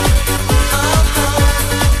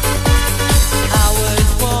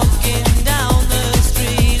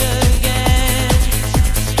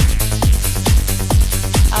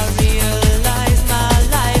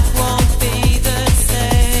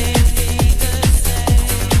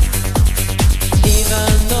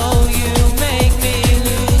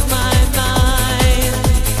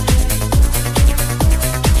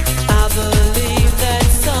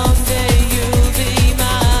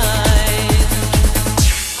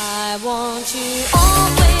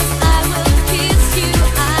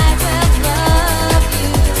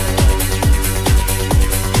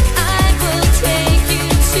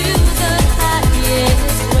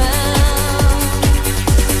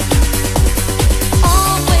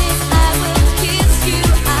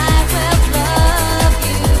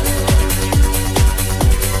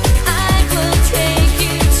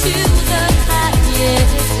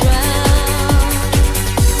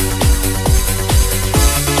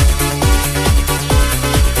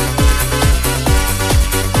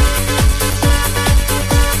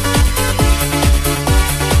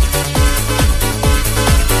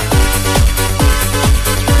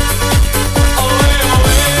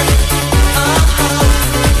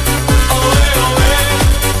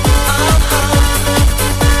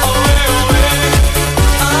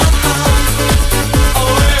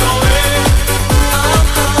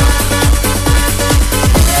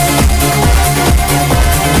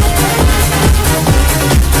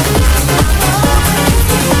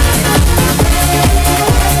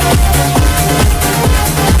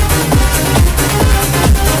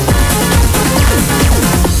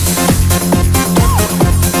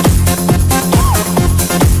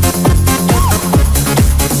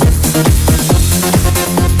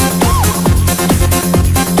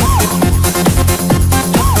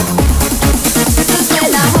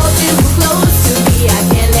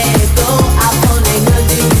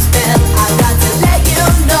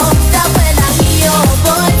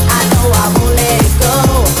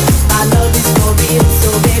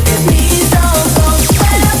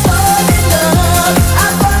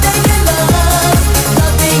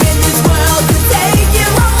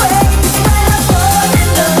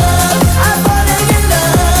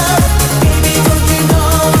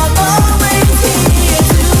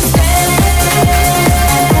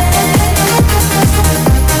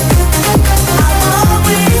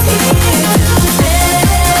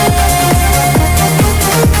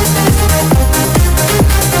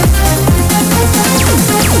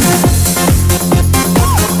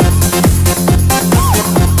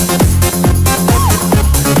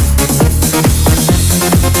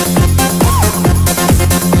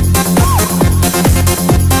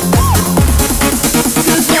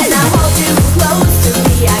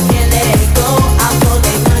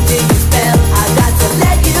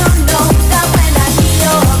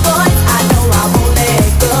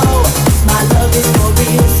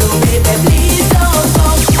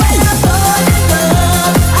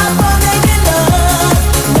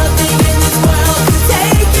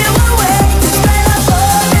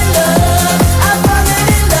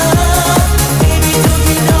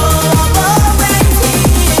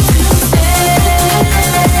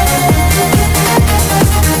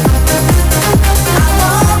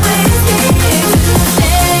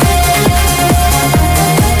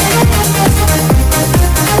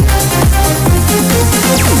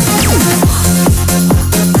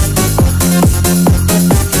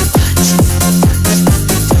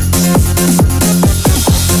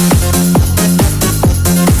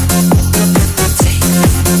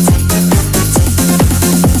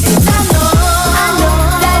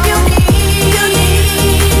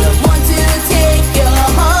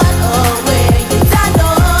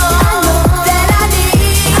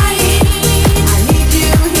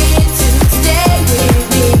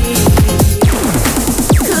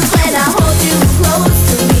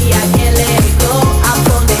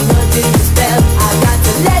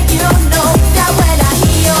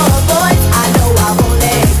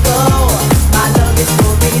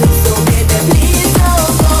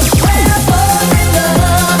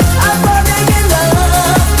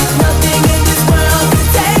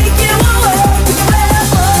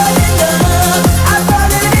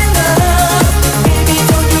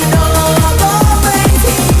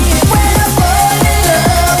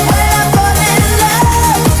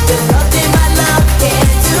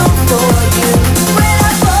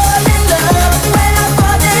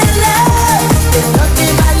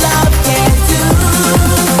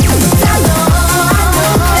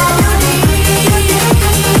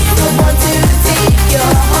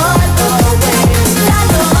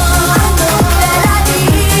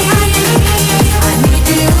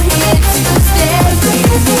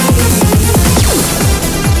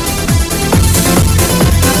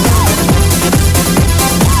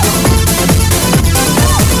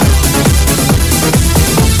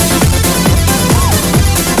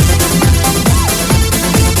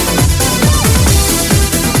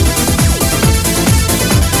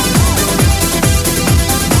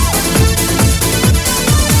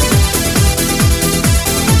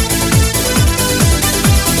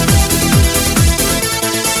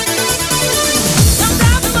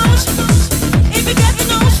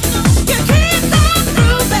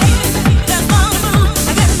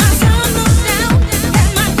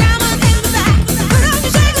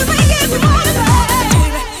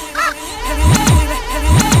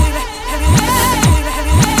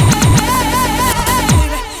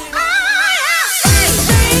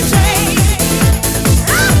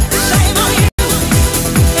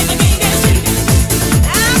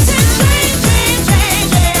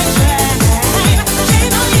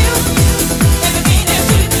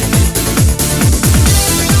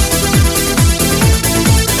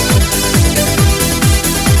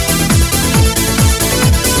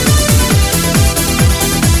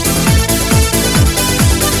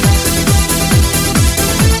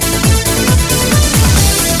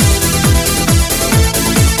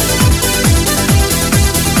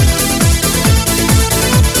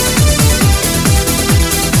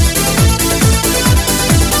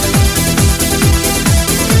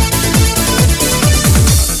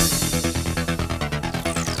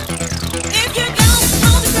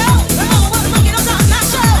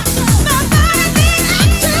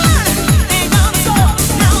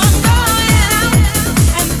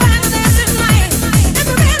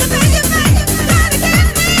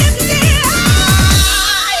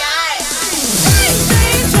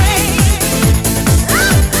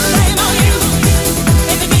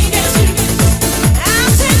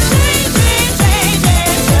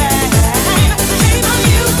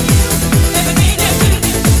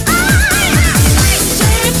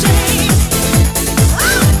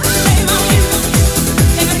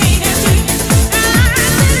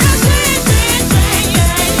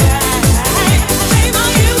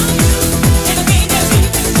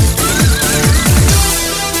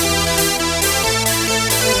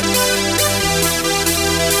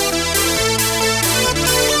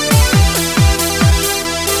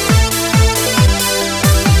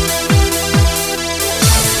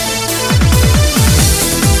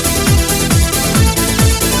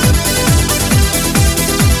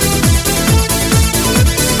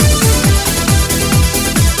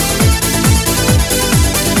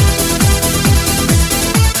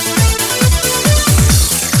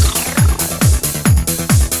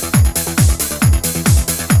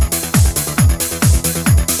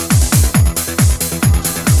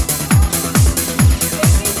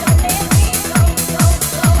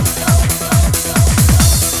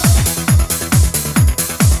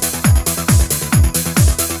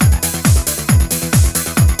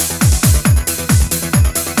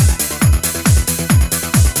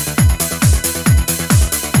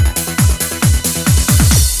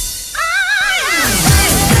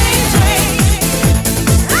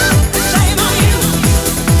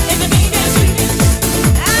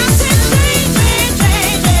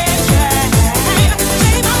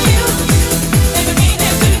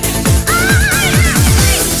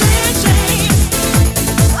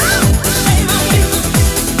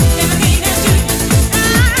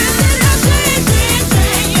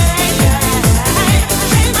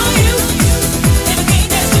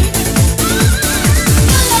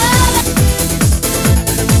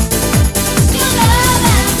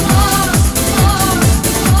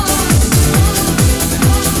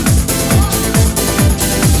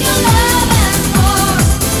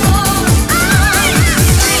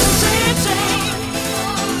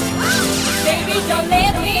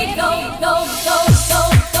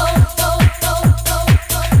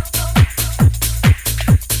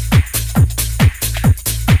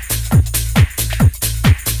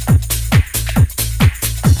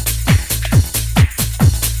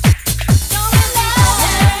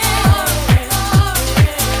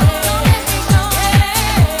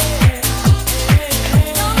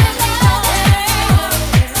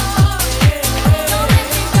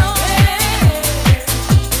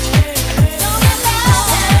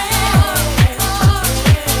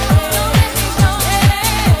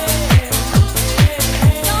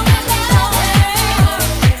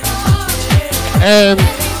 And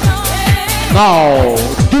now,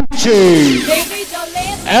 DJ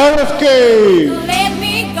LFK,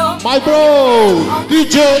 my bro,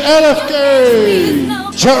 DJ LFK,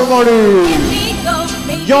 Germany,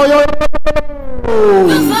 yo yo,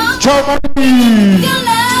 Germany.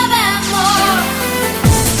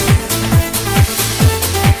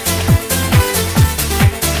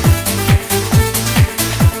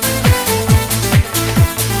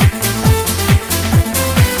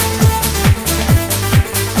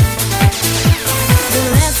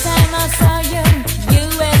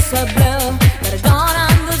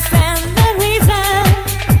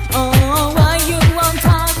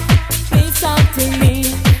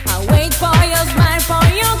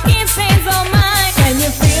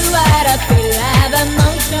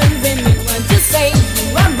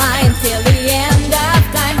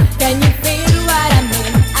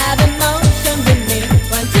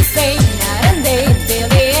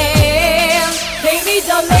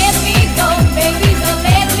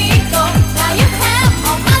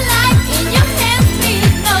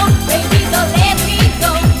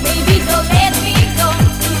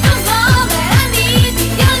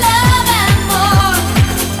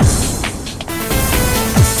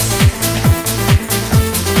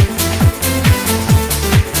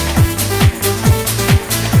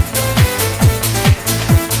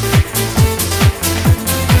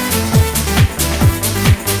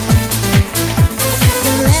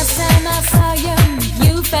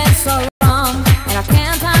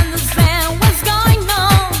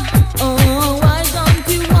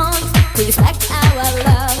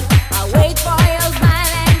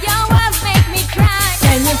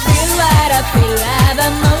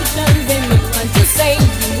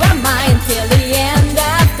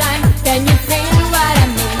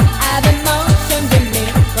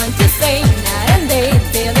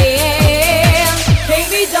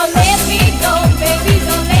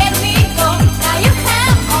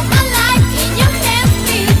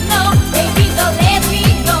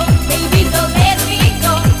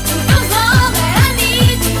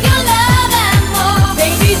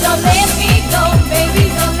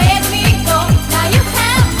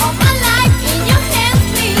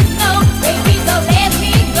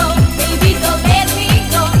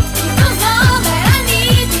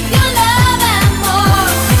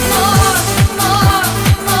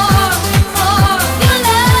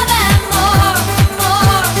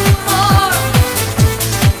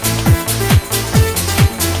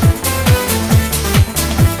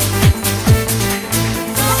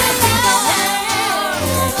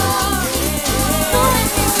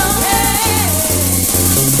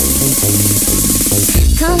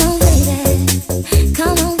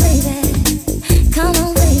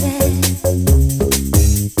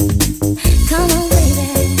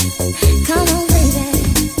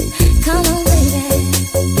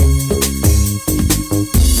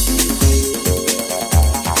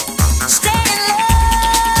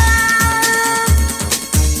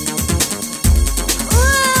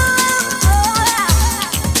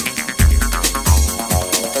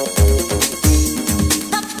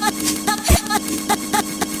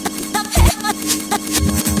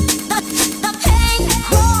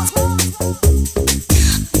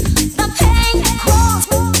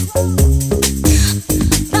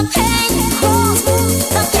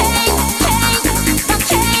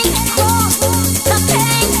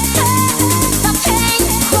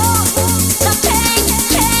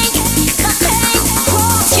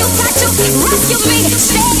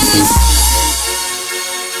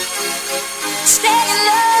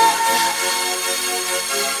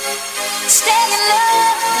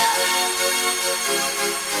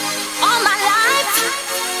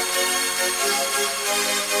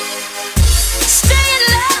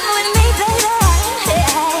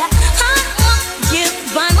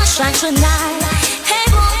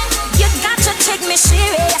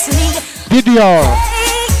 Didier,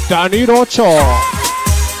 Danny Rocho,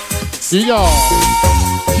 Didier,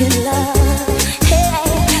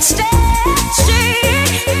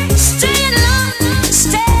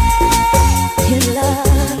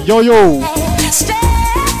 yo yo,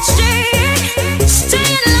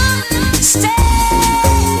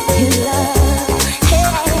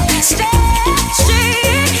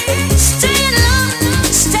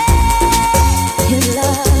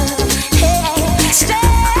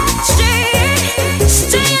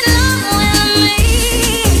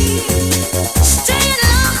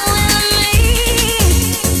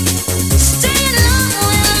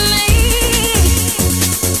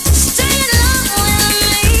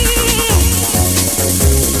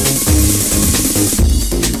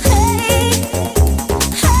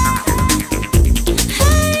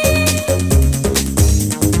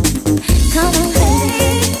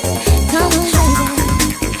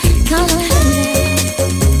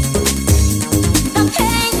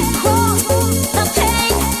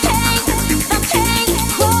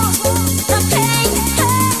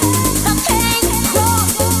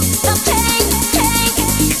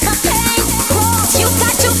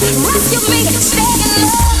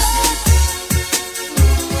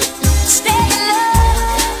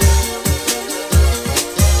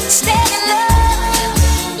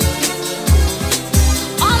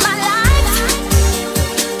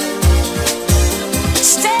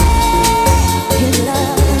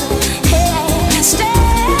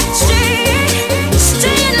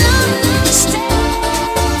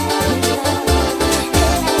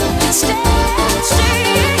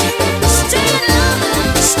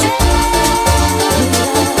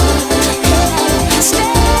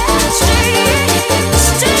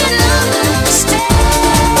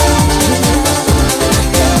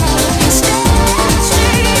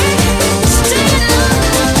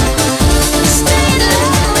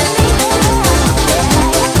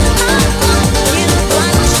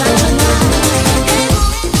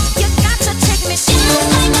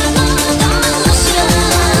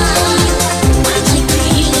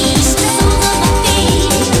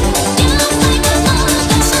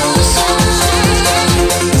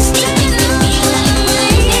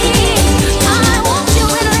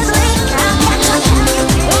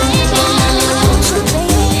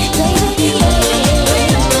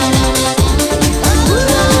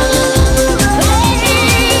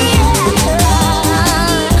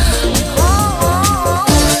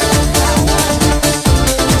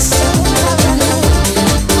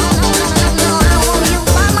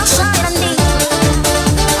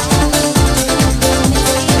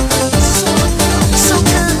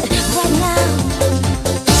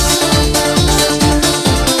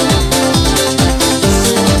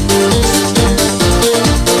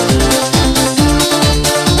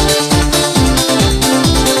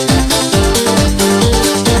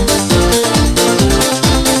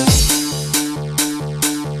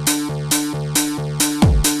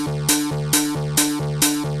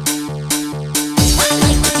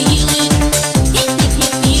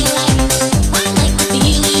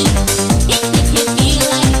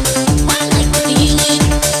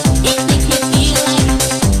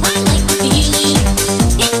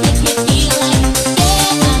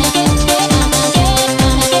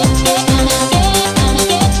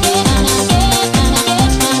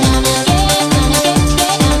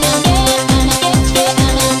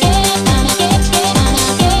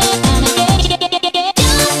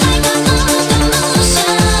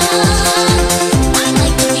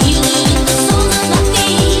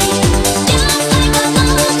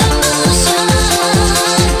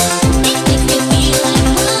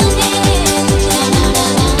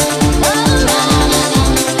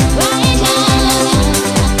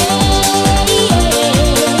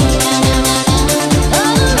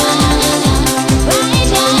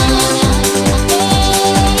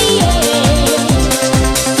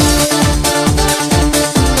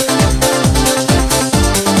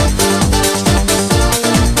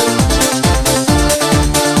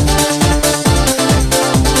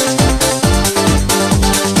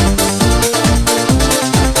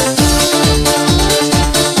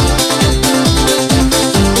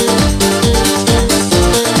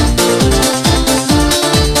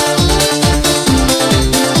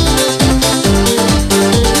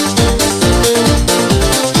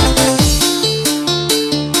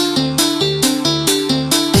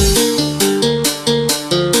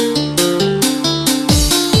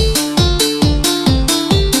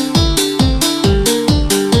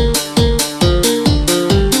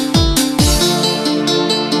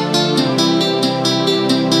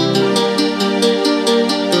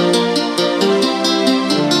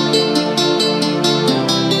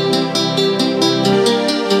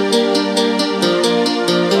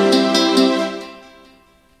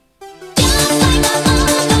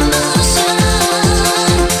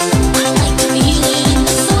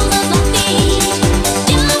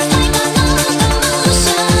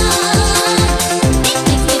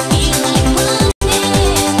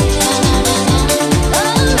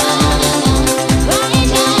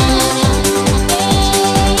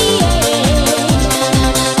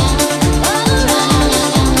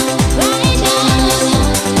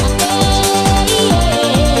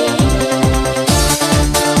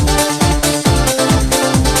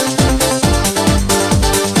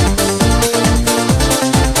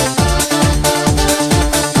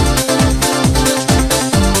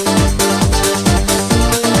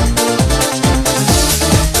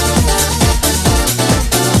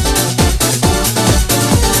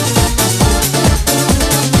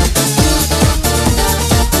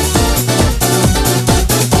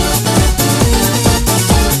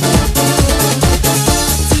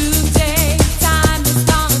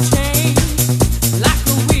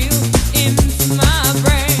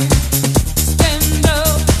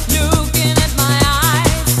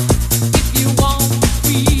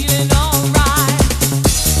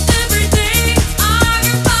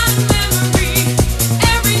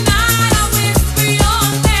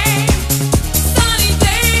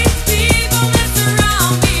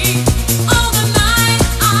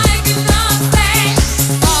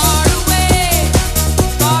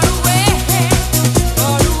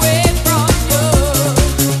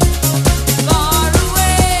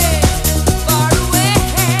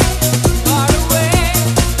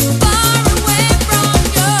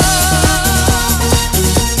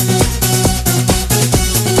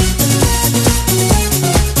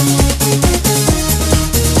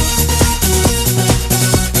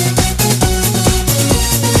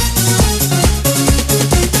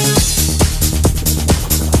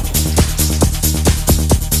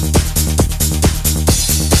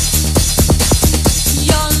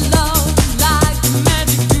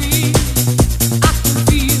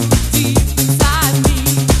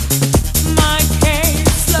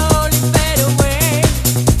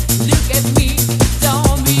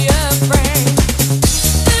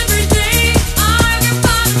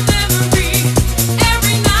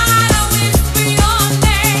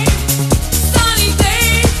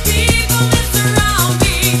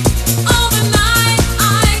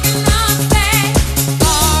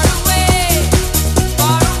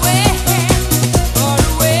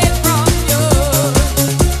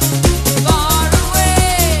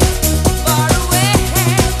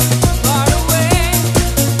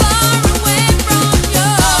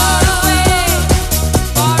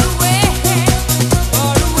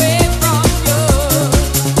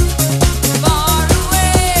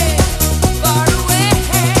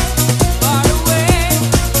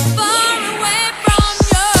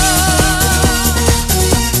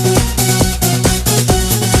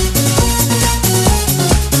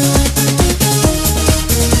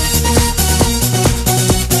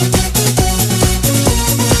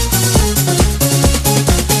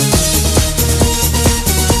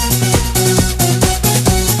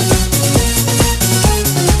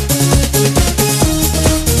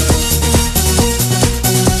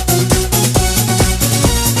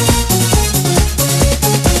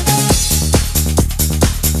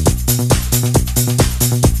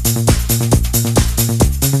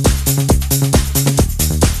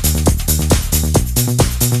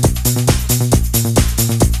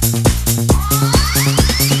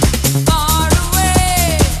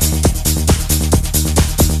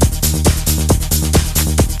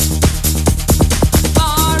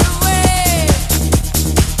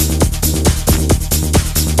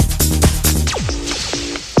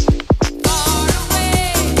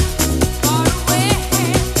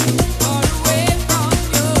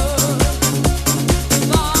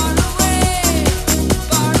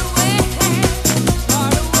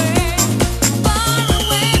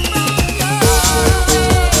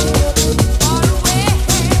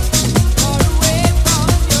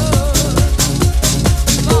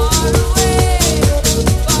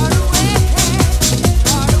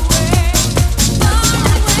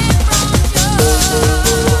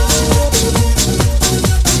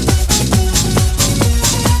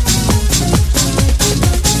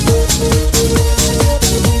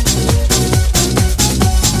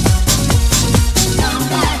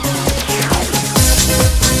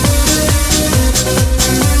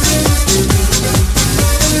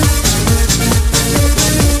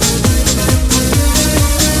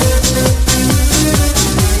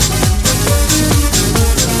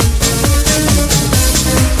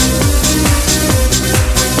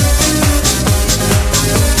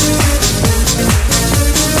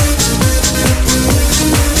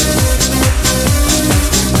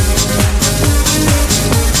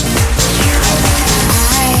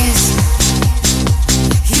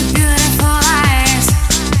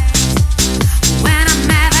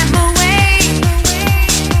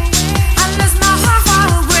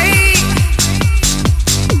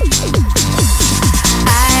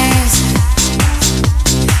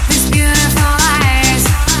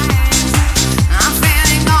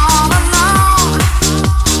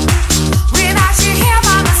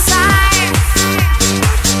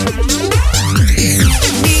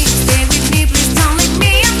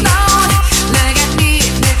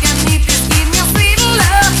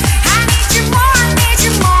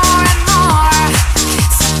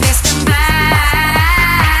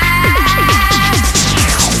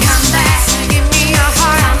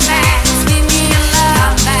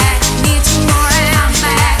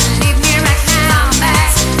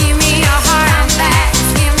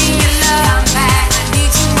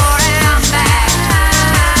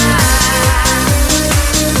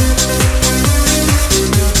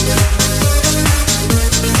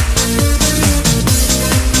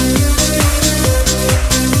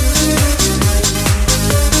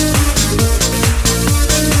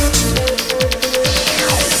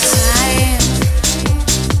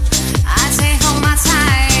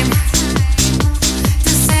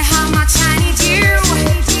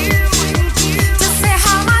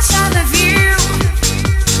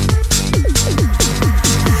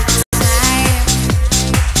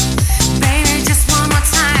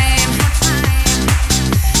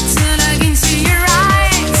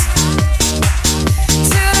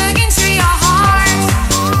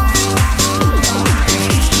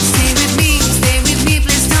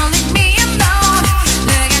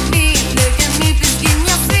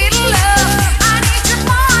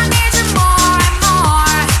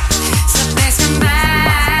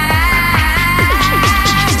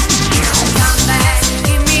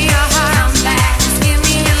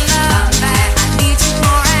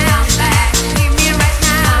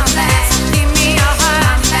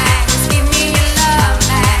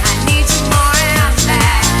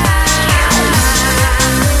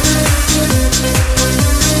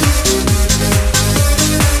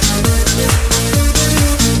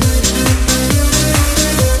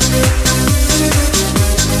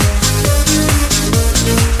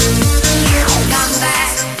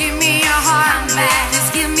 back. Just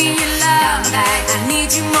give me your love back. I need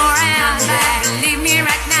you more and back. Leave me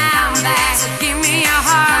right now back. So give me your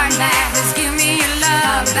heart back. Just give me your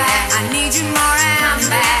love back. I need you more and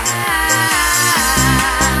back.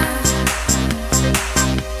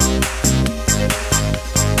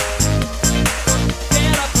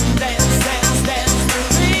 Get up and dance, dance, dance. The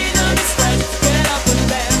rhythm is fresh. Get up and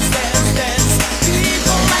dance, dance, dance.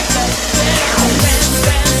 People like that. Get up and dance,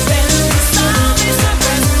 dance, dance. The sound is the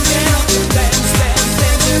best. Get up and dance, dance,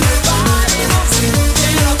 dance. Everybody wants it.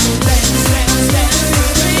 Get up and dance, dance, dance. The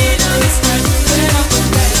rhythm is fresh. Get up and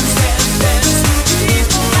dance, dance, dance.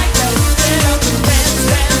 People like that. Get up and dance,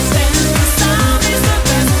 dance, dance. The sound is the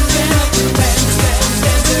best. Get up and dance, dance,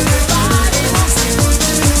 dance. Everybody wants it.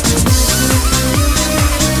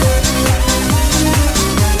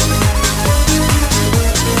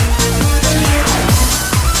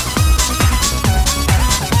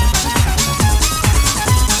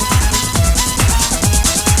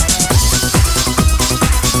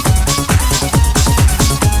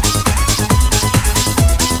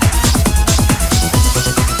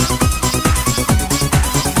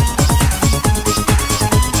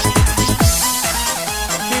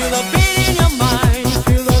 Feel the beat in your mind,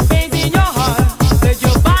 feel the bass in your heart. Let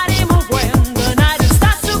your body move when the night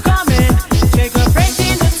starts to come in. Take a break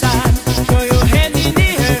in the time, throw your hands in the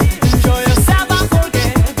air. Enjoy yourself and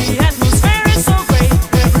forget, the atmosphere is so great.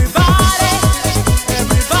 Everybody,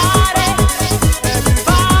 everybody,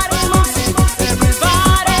 everybody moves it.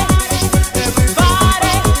 Everybody,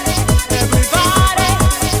 everybody, everybody,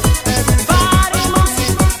 everybody moves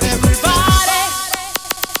it. Everybody.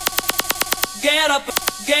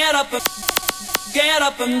 Get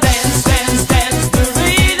up and dance, dance, dance. The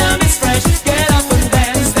rhythm is fresh. Get up and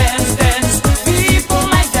dance, dance, dance. People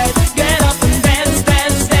like that. Get up and dance,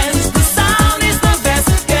 dance, dance. The sound is the best.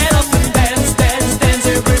 Get up and dance, dance, dance.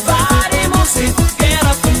 Everybody moves it. Get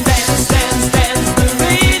up and dance, dance, dance. The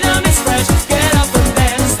rhythm is fresh. Get up and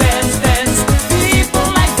dance, dance, dance. People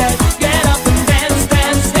like that. Get up and dance,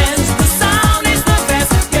 dance, dance. The sound is the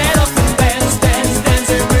best. Get up and dance, dance, dance.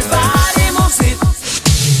 Everybody moves it.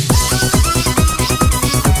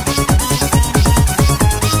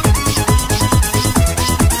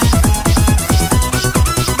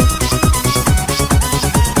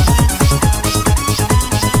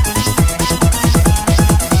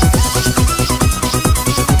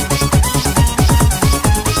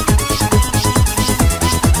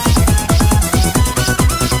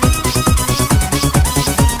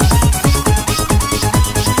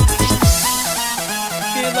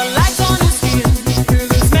 Feel the lights on your skin, feel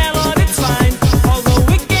the smell of its wine. All the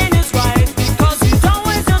weekend is right, because you don't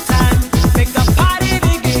waste your time. Make the party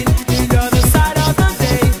begin, to the other side of the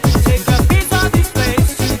day. Take a piece of this place,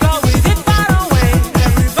 to go with it far away.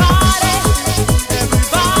 Everybody,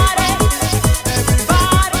 everybody,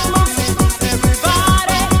 everybody moves it.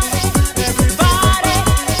 Everybody, everybody,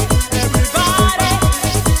 everybody,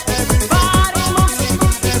 everybody moves it.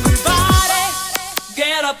 Everybody,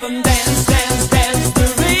 get up and dance, dance, dance. The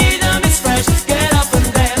rhythm is fresh. Get up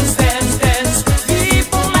and dance, dance, dance.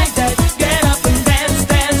 People like that. Get up and dance,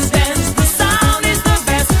 dance, dance. The sound is the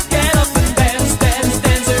best. Get up and dance, dance,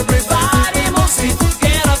 dance. Everybody moves it.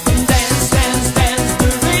 Get up and dance, dance, dance. The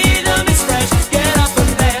rhythm is fresh. Get up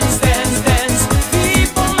and dance, dance, dance.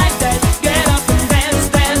 People like that. Get up and dance,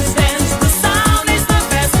 dance, dance. The sound is the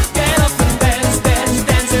best. Get up and dance, dance,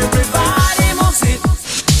 dance. Everybody moves it.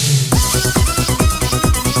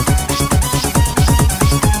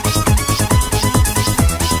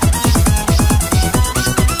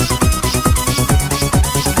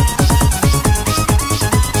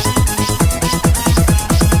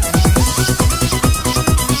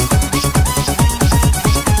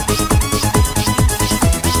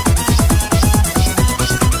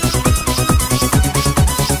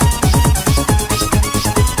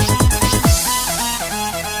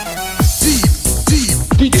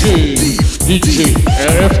 DJ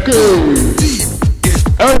RFK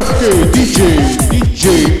RFK DJ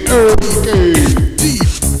RFK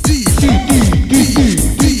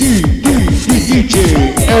DJ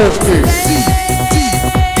RFK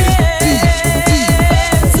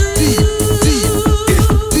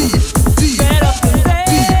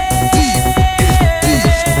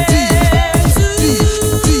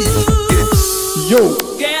Yo.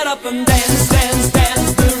 Get up and dance, dance,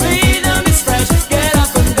 dance. The rhythm is fresh. Get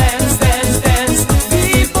up and dance, dance, dance.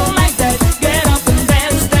 People like that. Get up and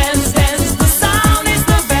dance, dance, dance. The sound is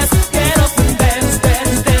the best. Get up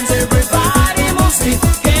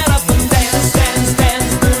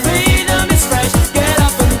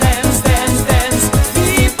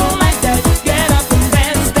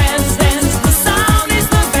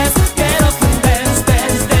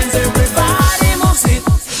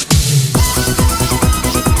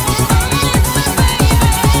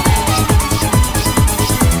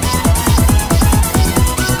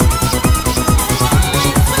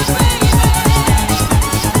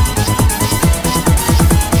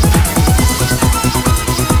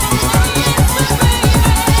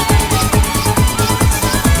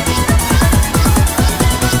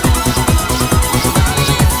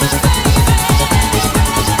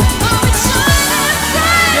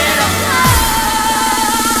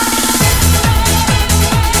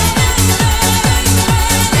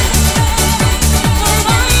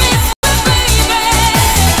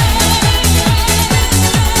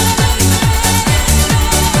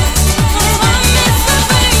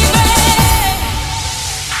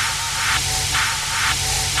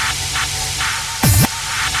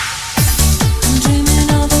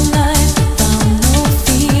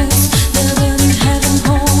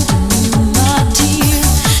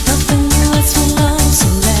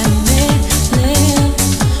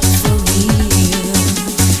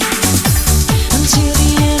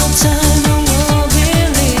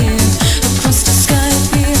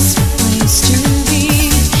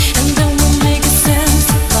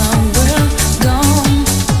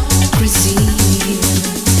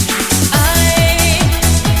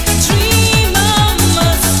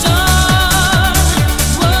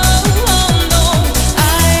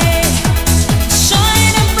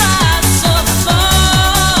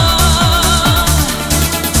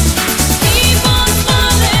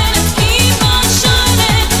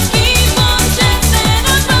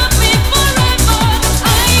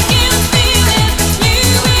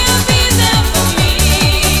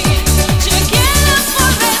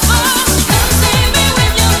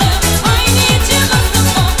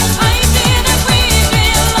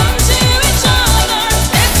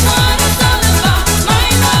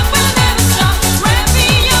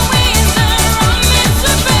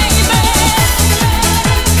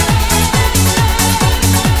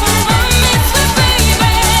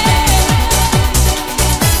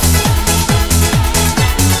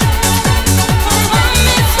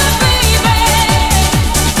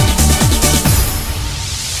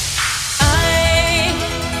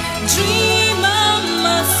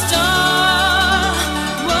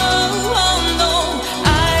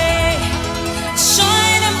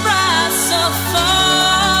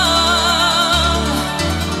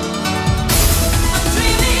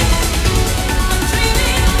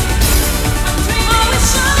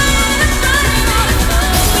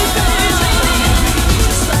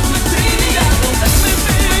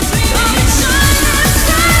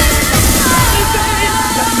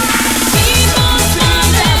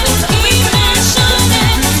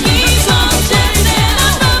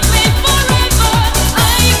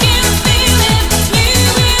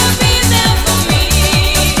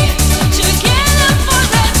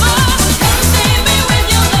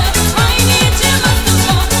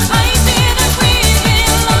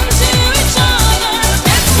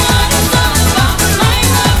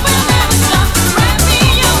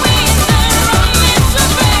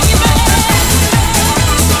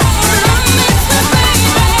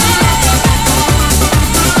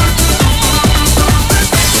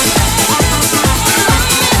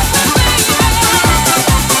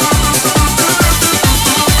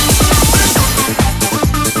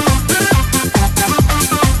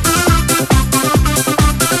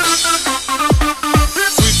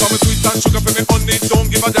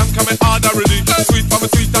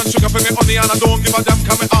and I don't give a damn,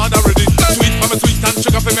 come me hard already. Sweet for me sweet and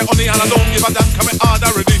sugar for me honey and I don't give a damn, come me hard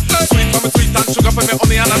already. Sweet for me sweet and sugar for me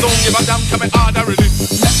honey and I don't give a damn, come me hard already.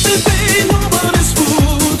 Let me be nobody's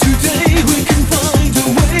fool today. We can find a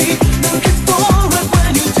way. Looking for a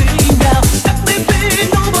brand new day now. Let me be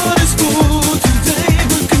nobody's fool today.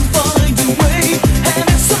 We can find a way, and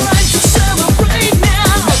it's time to celebrate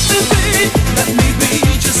now. Let me be,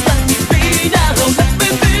 just let me be now. Let me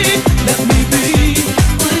be, let me be.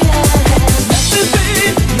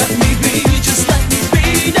 Let me be, just let me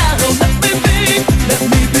be now. Let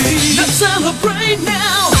me be. Let's celebrate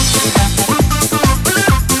now.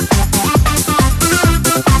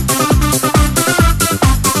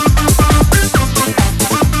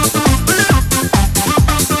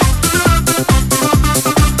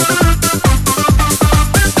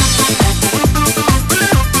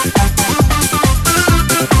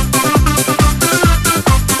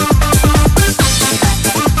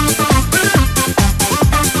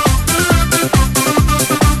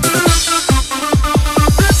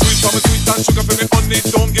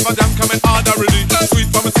 Don't give a damn, come hard already. Sweet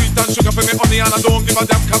for me sweet and sugar for me honey and I don't give a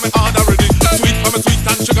damn, come hard already. Sweet for me sweet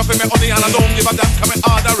and sugar for me honey and I don't give a damn, come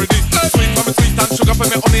hard already. Sweet for me sweet and sugar for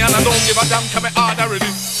me honey and I don't give a damn, come hard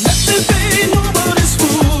already. Let me be nobody's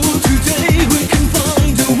fool today. We can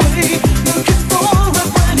find a way. Looking for a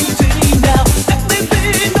brand new day now. Let me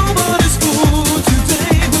be nobody's fool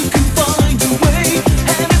today. We can find a way,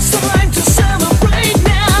 and it's time to celebrate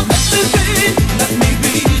now. Let me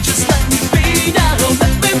be, just let me be now.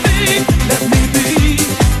 Let me be, let me be.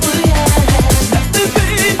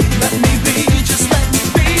 Let me be, just let me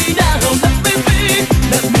be now.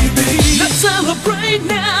 Let me be. Let's celebrate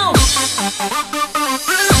now.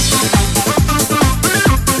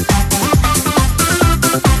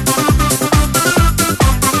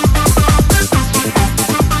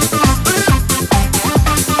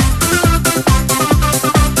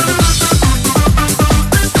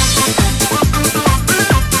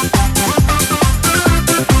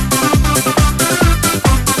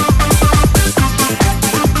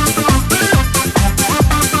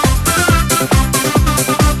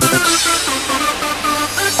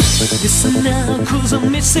 Listen now, 'cause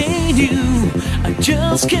I'm missing you. I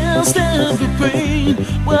just can't stand the pain.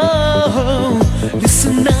 Whoa,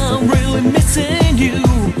 listen now, I'm really missing you.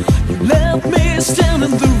 You left me stand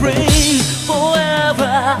in the rain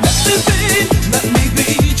forever. Let me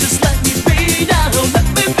be, just let me be now. Let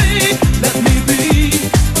me be, let me be.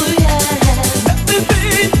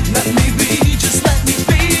 Let me be, just let me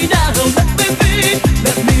be now.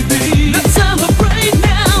 Let me be. Let's celebrate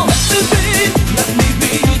now. Let me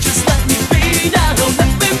be, just let me be now.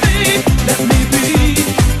 Let me be. Let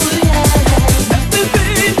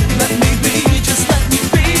me be, just let me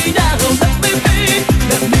be now.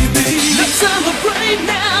 Let me be. Let's celebrate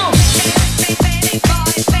now.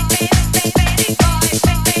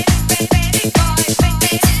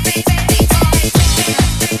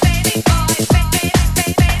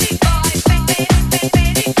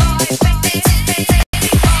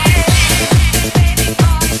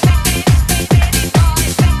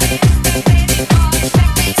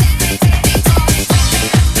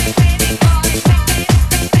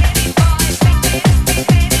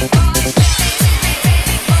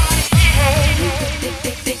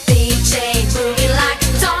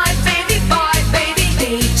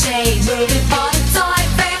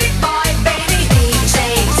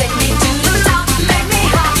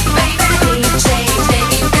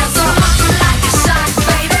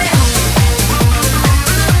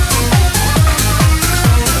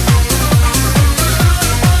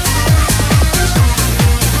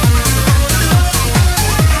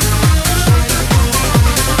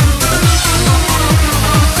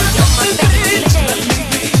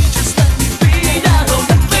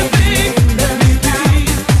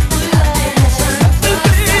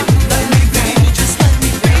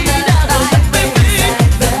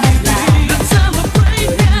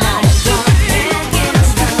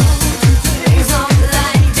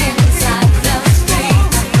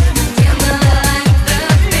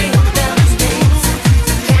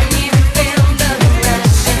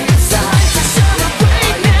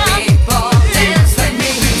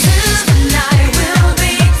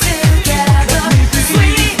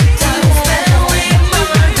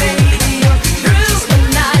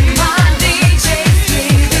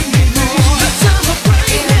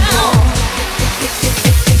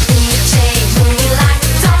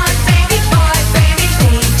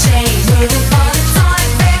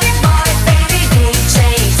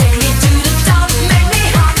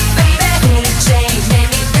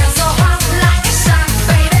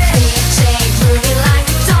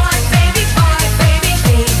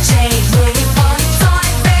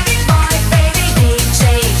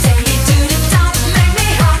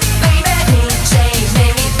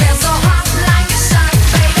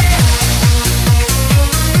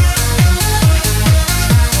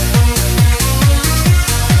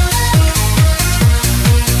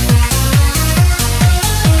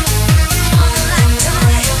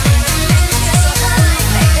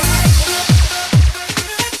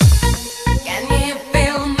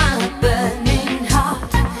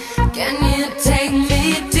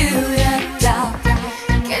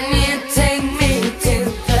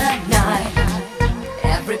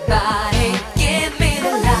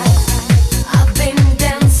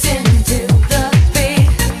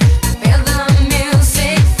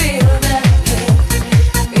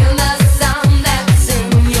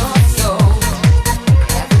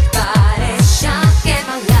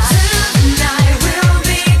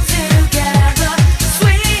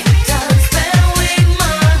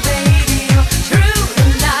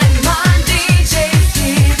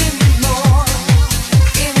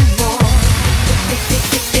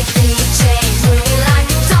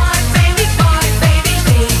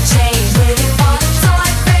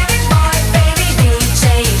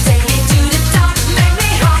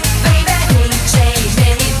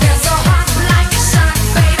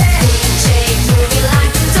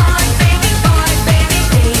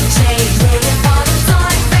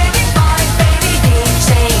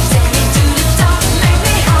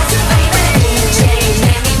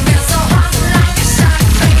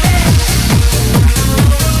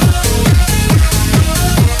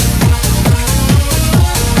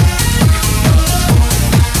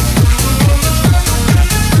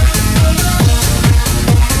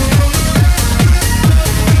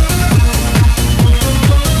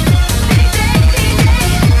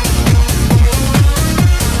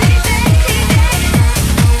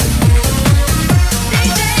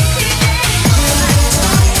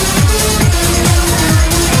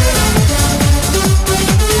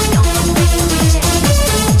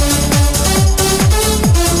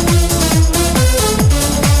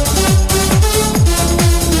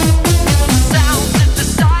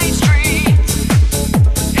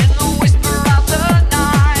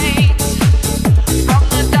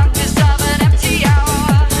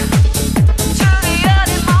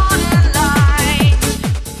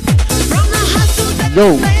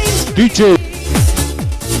 DJ.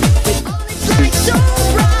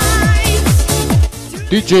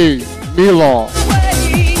 DJ Milo.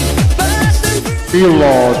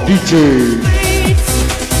 Milo DJ.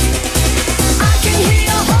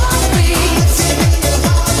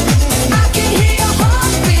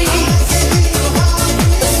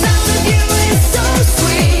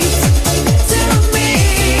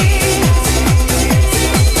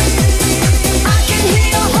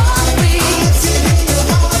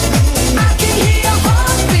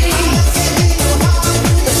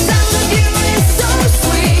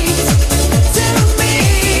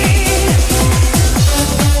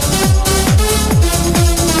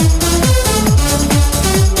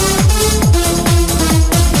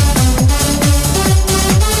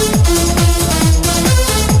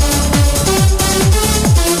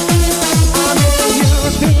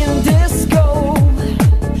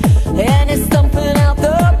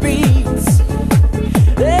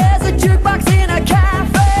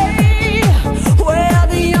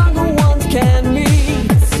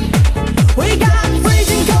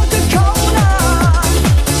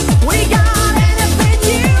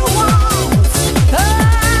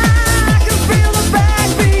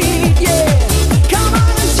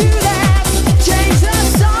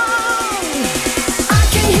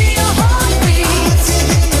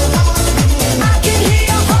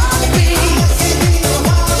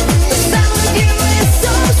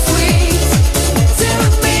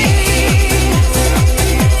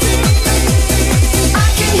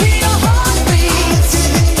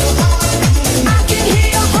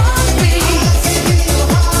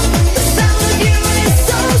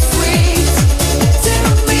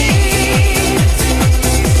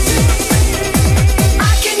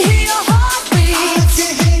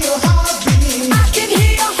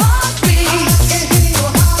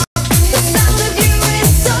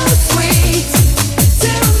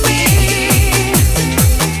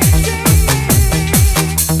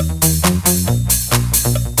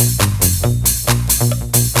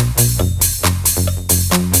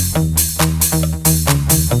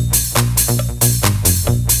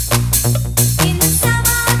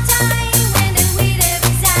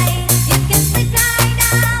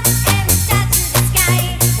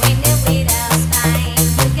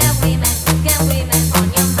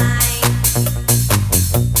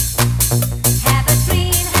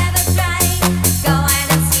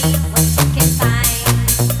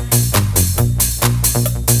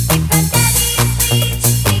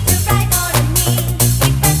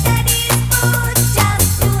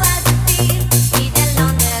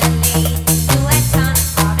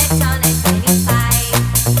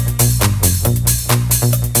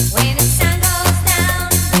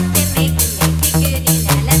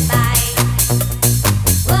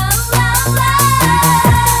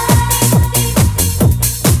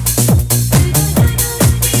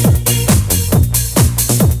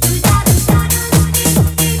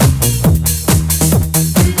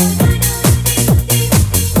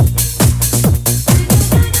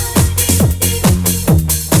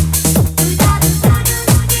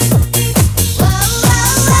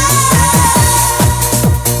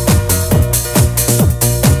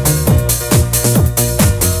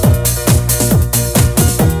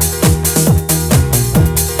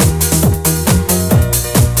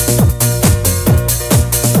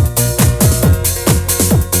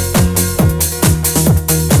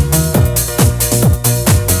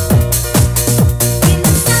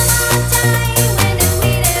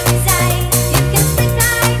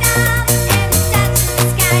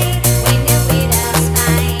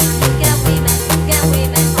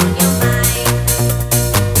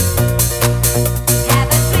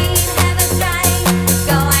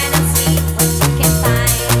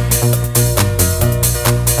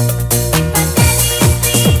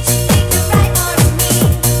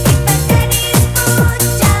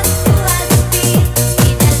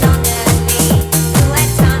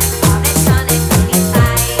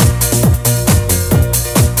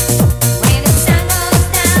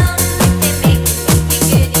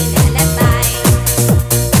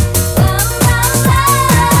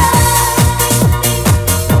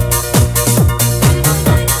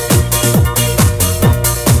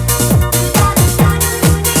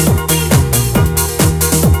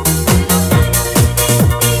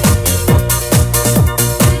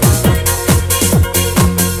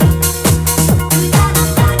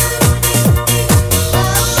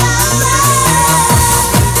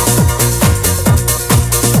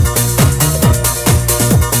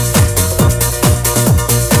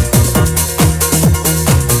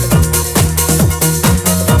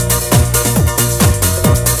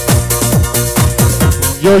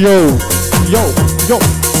 Yo, yo, yo, yo.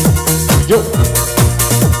 Yo.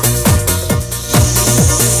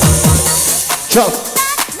 Just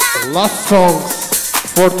last songs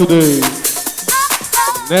for today.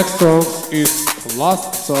 Next song is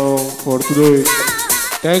last song for today.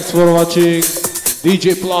 Thanks for watching.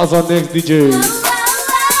 DJ Plaza next DJ.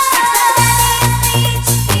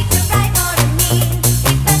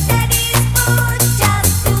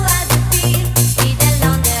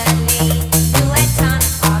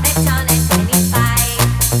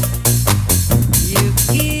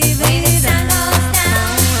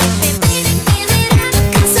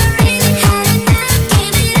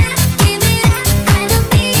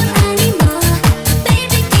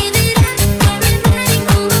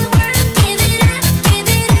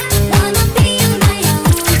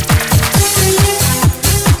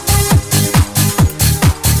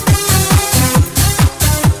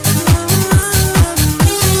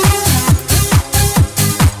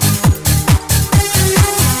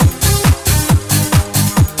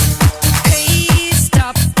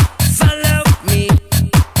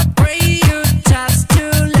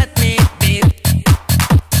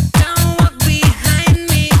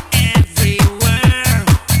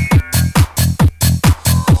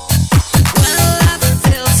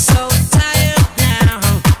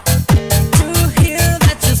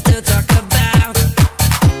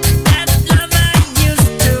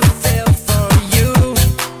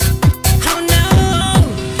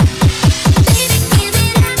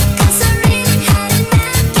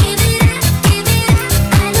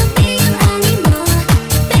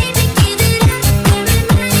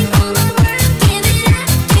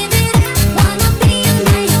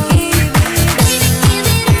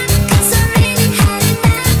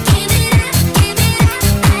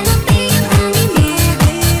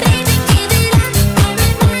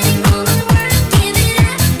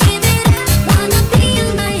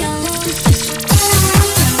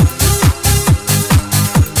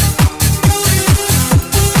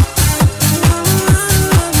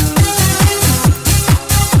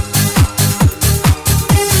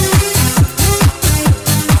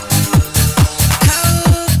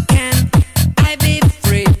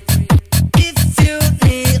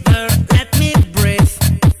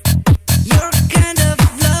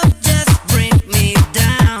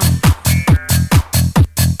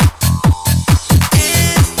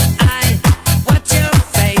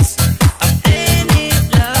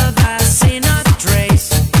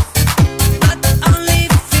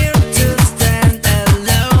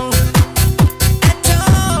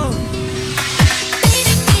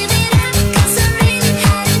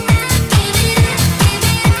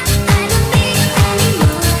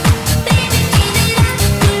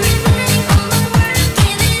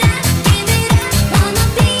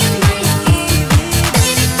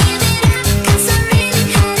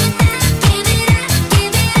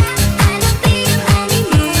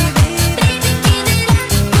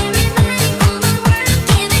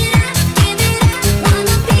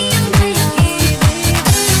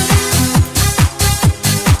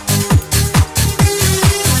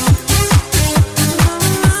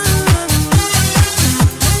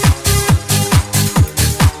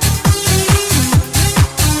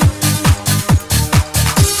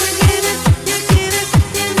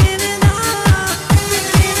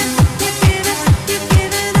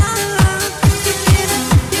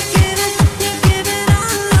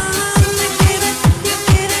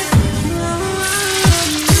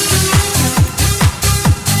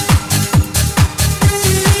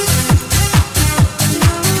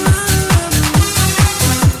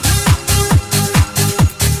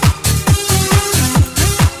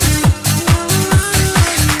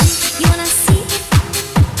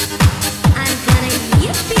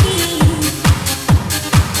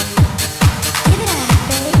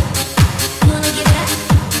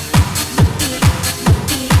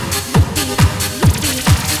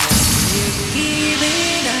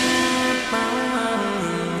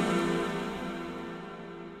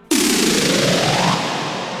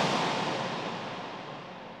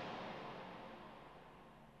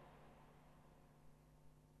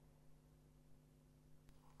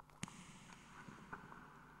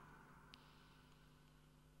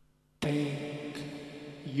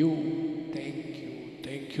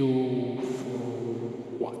 Thank you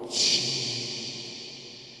for watching.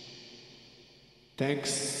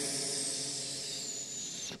 Thanks,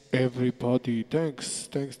 everybody. Thanks.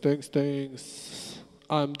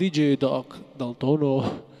 I'm DJ Doc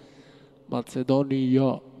Daltono,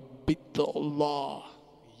 Macedonia, Bitola.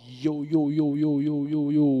 Yo.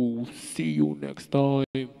 See you next time.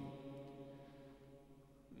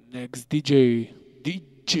 Next DJ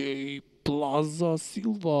Plaza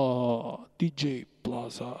Silva. DJ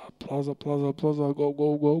Plaza. Plaza, Plaza, Plaza. Go,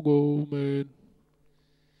 go, go, go, man.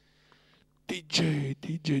 DJ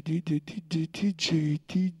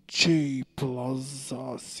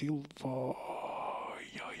Plaza Silva.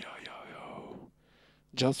 Yo, yo, yo, yo.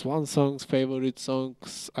 Just one song's favorite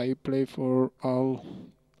songs I play for all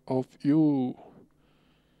of you.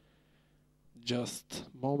 Just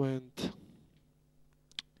moment.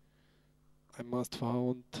 I must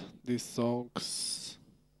found these songs.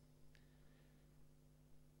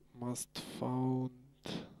 Must found.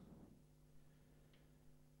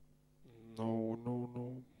 No, no,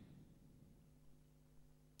 no.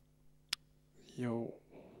 Yo.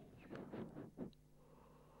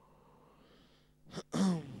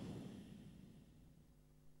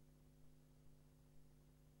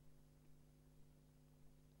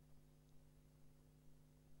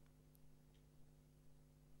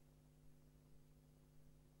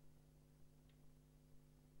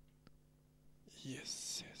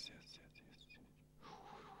 Yes, yes, yes, yes, yes.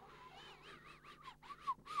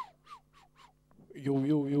 Yo,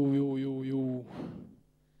 yo, yo, yo, yo, yo.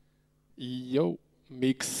 Yo,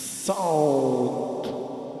 mix sound.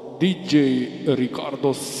 DJ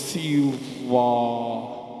Ricardo Silva.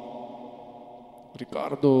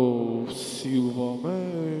 Ricardo Silva,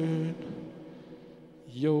 man.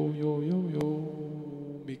 Yo, yo, yo,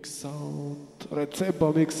 yo. Mix sound.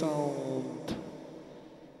 Receba mix sound.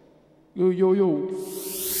 Yo, yo, yo.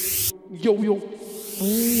 Yo, yo.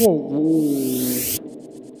 Whoa, whoa.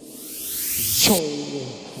 Yo.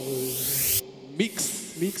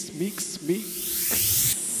 Mix, mix, mix, mix.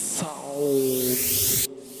 Sound.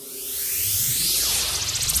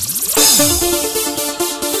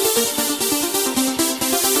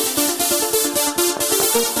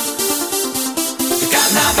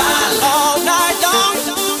 Carnaval all night long.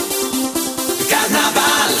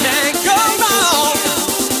 Carnaval can't go wrong.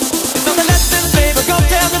 It's on the Latin flavor, go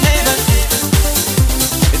tell the neighbors.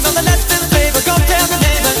 It's on the Latin flavor, go tell the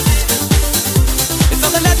neighbors. It's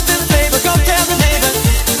on the Latin flavor, go tell the neighbors.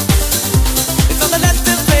 It's on the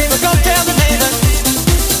Latin flavor, go tell the neighbors.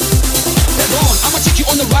 Hold on, I'ma take you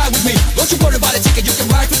on the ride with me. Don't you worry about a ticket, you can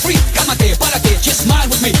ride for free. Cámate, párate, just smile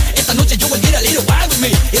with me. Esta noche yo will get a little wild with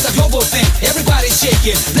me. It's a global thing, everybody's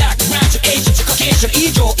shaking. Black, brown, to Asian, to Caucasian.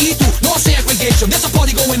 Y yo, y tú, no segregation. There's a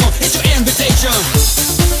party going on, it's your invitation.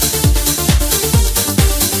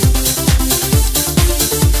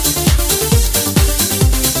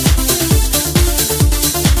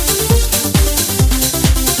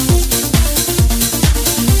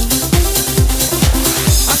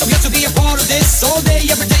 I'm so glad to be a part of this. All day,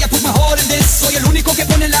 every day I put my heart in this. Soy el único que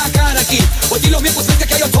pone la cara aquí. Hoy dilo bien, pues ves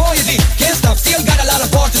que hay authority. Can't stop, still got a lot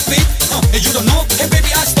of part to speak. And you don't know, hey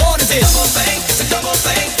baby, I started this. Double thing, it's a double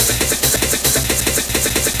thing.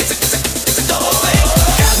 It's a double thing.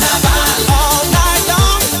 Carnaval all night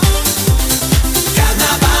long.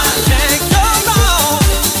 Carnaval can't go wrong.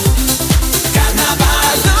 Carnaval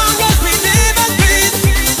as long as we live and breathe.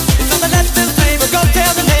 It's on the Latin flavor, go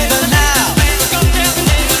tell the neighbor now.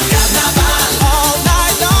 Carnaval all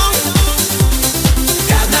night long.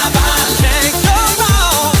 Carnaval can't go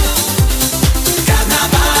wrong.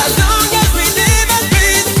 Carnaval as long as we live and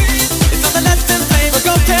breathe. It's on the Latin flavor,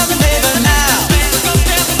 go tell the neighbor now.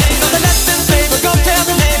 It's on the Latin flavor, go tell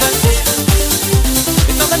the neighbor.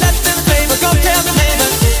 It's on the Latin flavor, go tell the neighbor.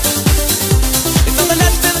 It's on the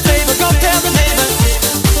Latin flavor, go tell the neighbor.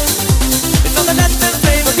 It's on the Latin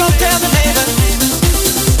flavor, go tell the neighbor.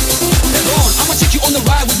 Hold on, I'ma take you on the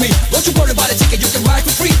ride with me. Don't you worry about a ticket, you can ride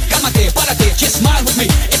for free. Cámate, párate, just smile with me.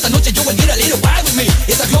 Esta noche yo will get a little wild with me.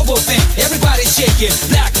 It's a global thing, everybody's shaking.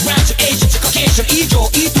 Black, brown, to Asian, to Caucasian. Y yo,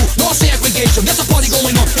 y tú, no segregation. There's a party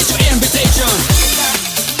going on, it's your invitation.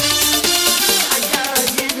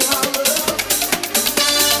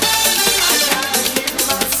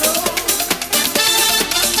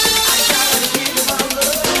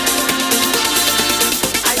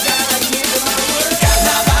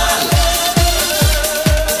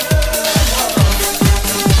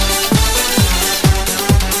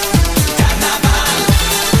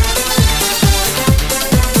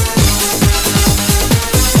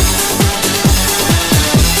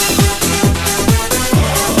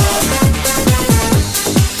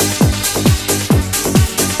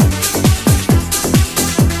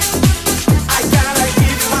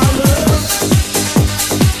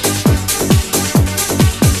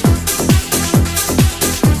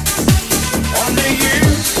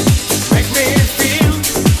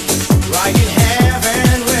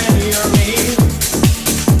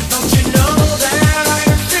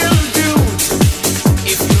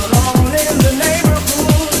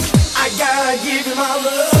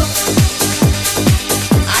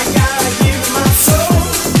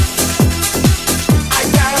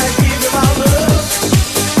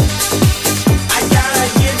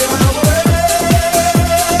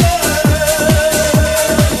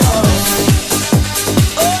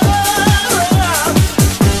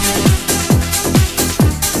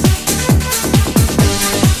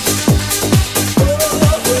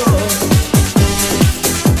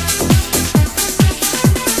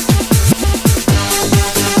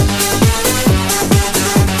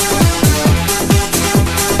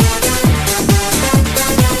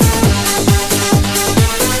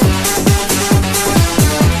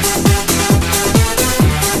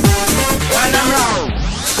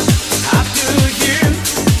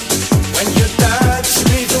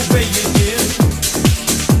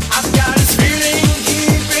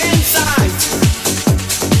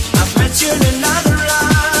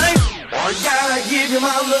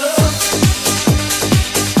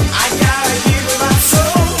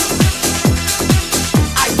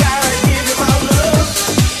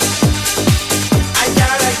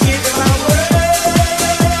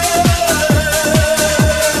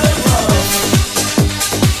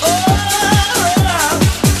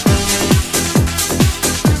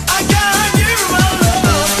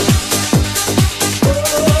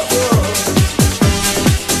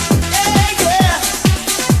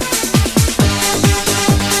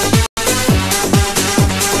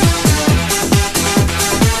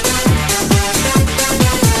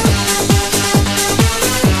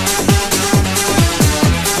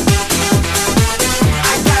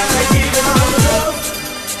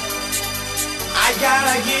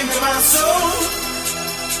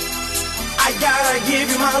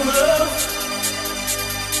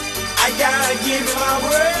 gotta give you my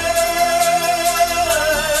word.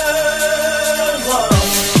 Whoa.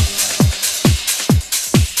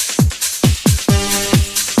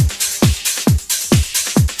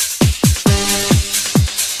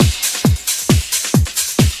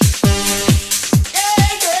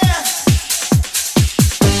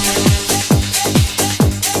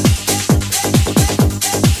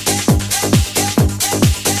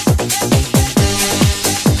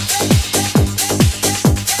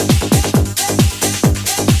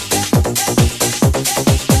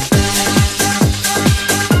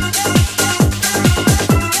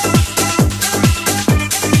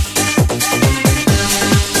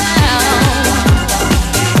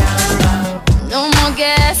 No more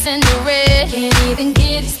gas in the red. Can't even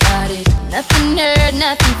get it started. Nothing heard,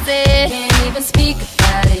 nothing said. Can't even speak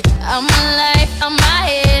about it. I'm my life, on my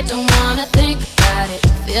head. Don't wanna think about it.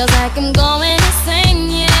 Feels like I'm going insane,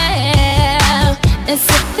 yeah. It's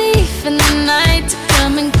a thief in the night to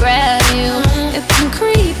come and grab you. It can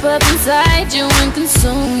creep up inside you and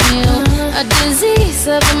consume you. A disease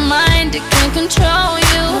of the mind, it can control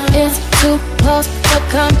you. It's too close for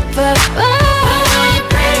comfort.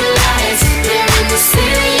 You're in the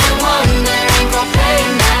city of wonder, ain't gon' play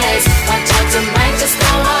nice. Watch out, tonight just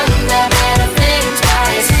go under. Better think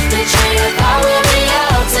twice. The train of thought will be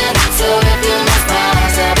altered. So if you must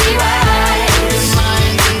pause, I'll be right. Your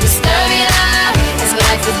mind can disturb you. It's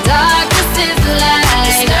like the darkness is the light.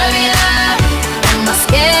 Disturb you. Am I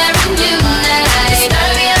scaring you now?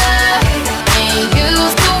 Disturb you. Ain't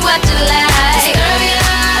used to what you like. Disturb you.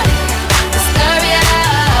 Disturb you.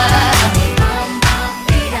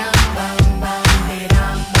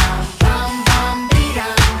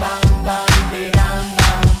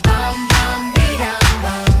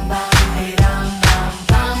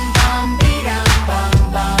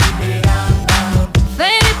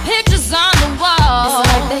 Faded pictures on the wall. It's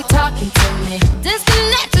like they talking to me.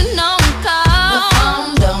 Disconnected, no one call. The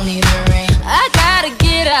phone don't even ring. I gotta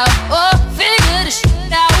get out or figure this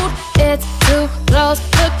shit out. It's too close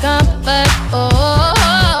for comfort. Oh,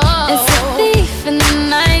 it's a thief in the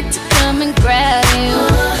night to come and grab you.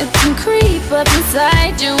 It can creep up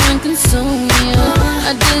inside you and consume you.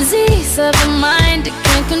 A disease of the mind, it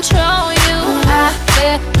can control you. I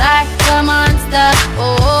feel like a monster.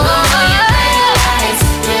 Oh,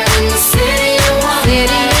 you're in the city of wonder.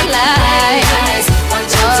 City of lights.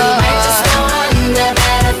 Watch out, tonight just go under.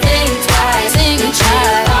 Better think twice. Think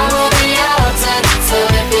twice. I will be altered. So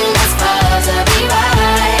if you must pause, I'll be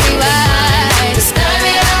right. Disturb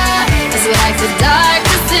you. It's like the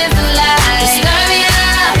darkness is the light. Disturb you.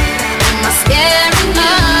 Am I scaring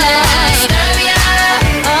you now? Disturb you.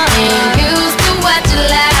 Ain't used to what you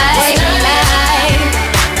like.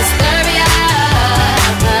 Disturb you.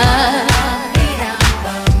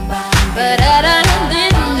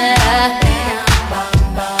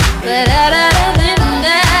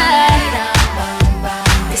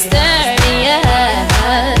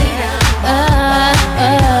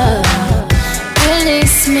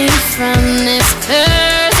 Release me from this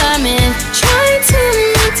curse I'm in. Trying to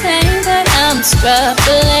maintain that I'm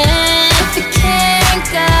struggling. If you can't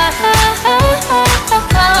go,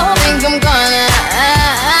 think I'm gonna.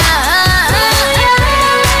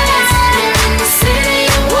 You're in the city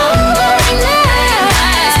of wandering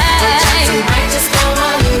lights. Tonight just go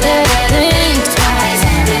under. Think twice.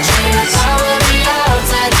 The train of thought will be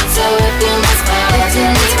altered. So if you must pause,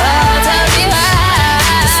 I'll be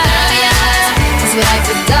right. Disturb you. It's like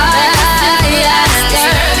the dark.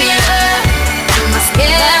 Disturb you. Am I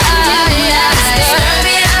scared? Disturb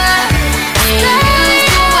you. Ain't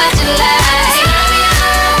used to what you like.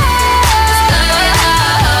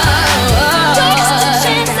 Just a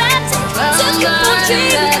chance I took it for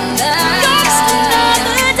dreaming. Just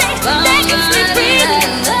another day that gets me breathing.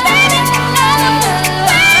 Baby,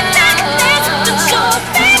 when darkness is the shore,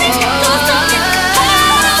 baby, don't talk it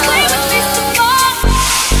all away with me some more.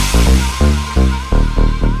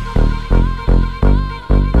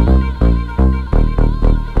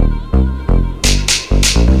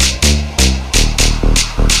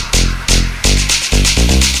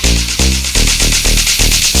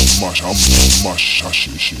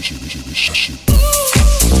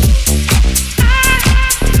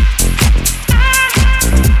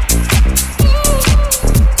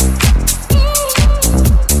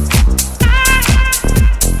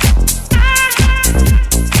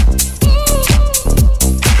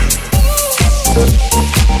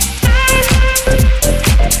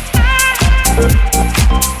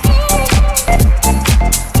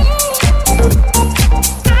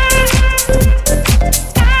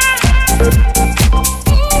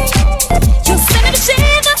 You send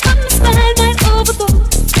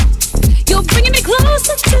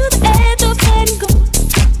closer to the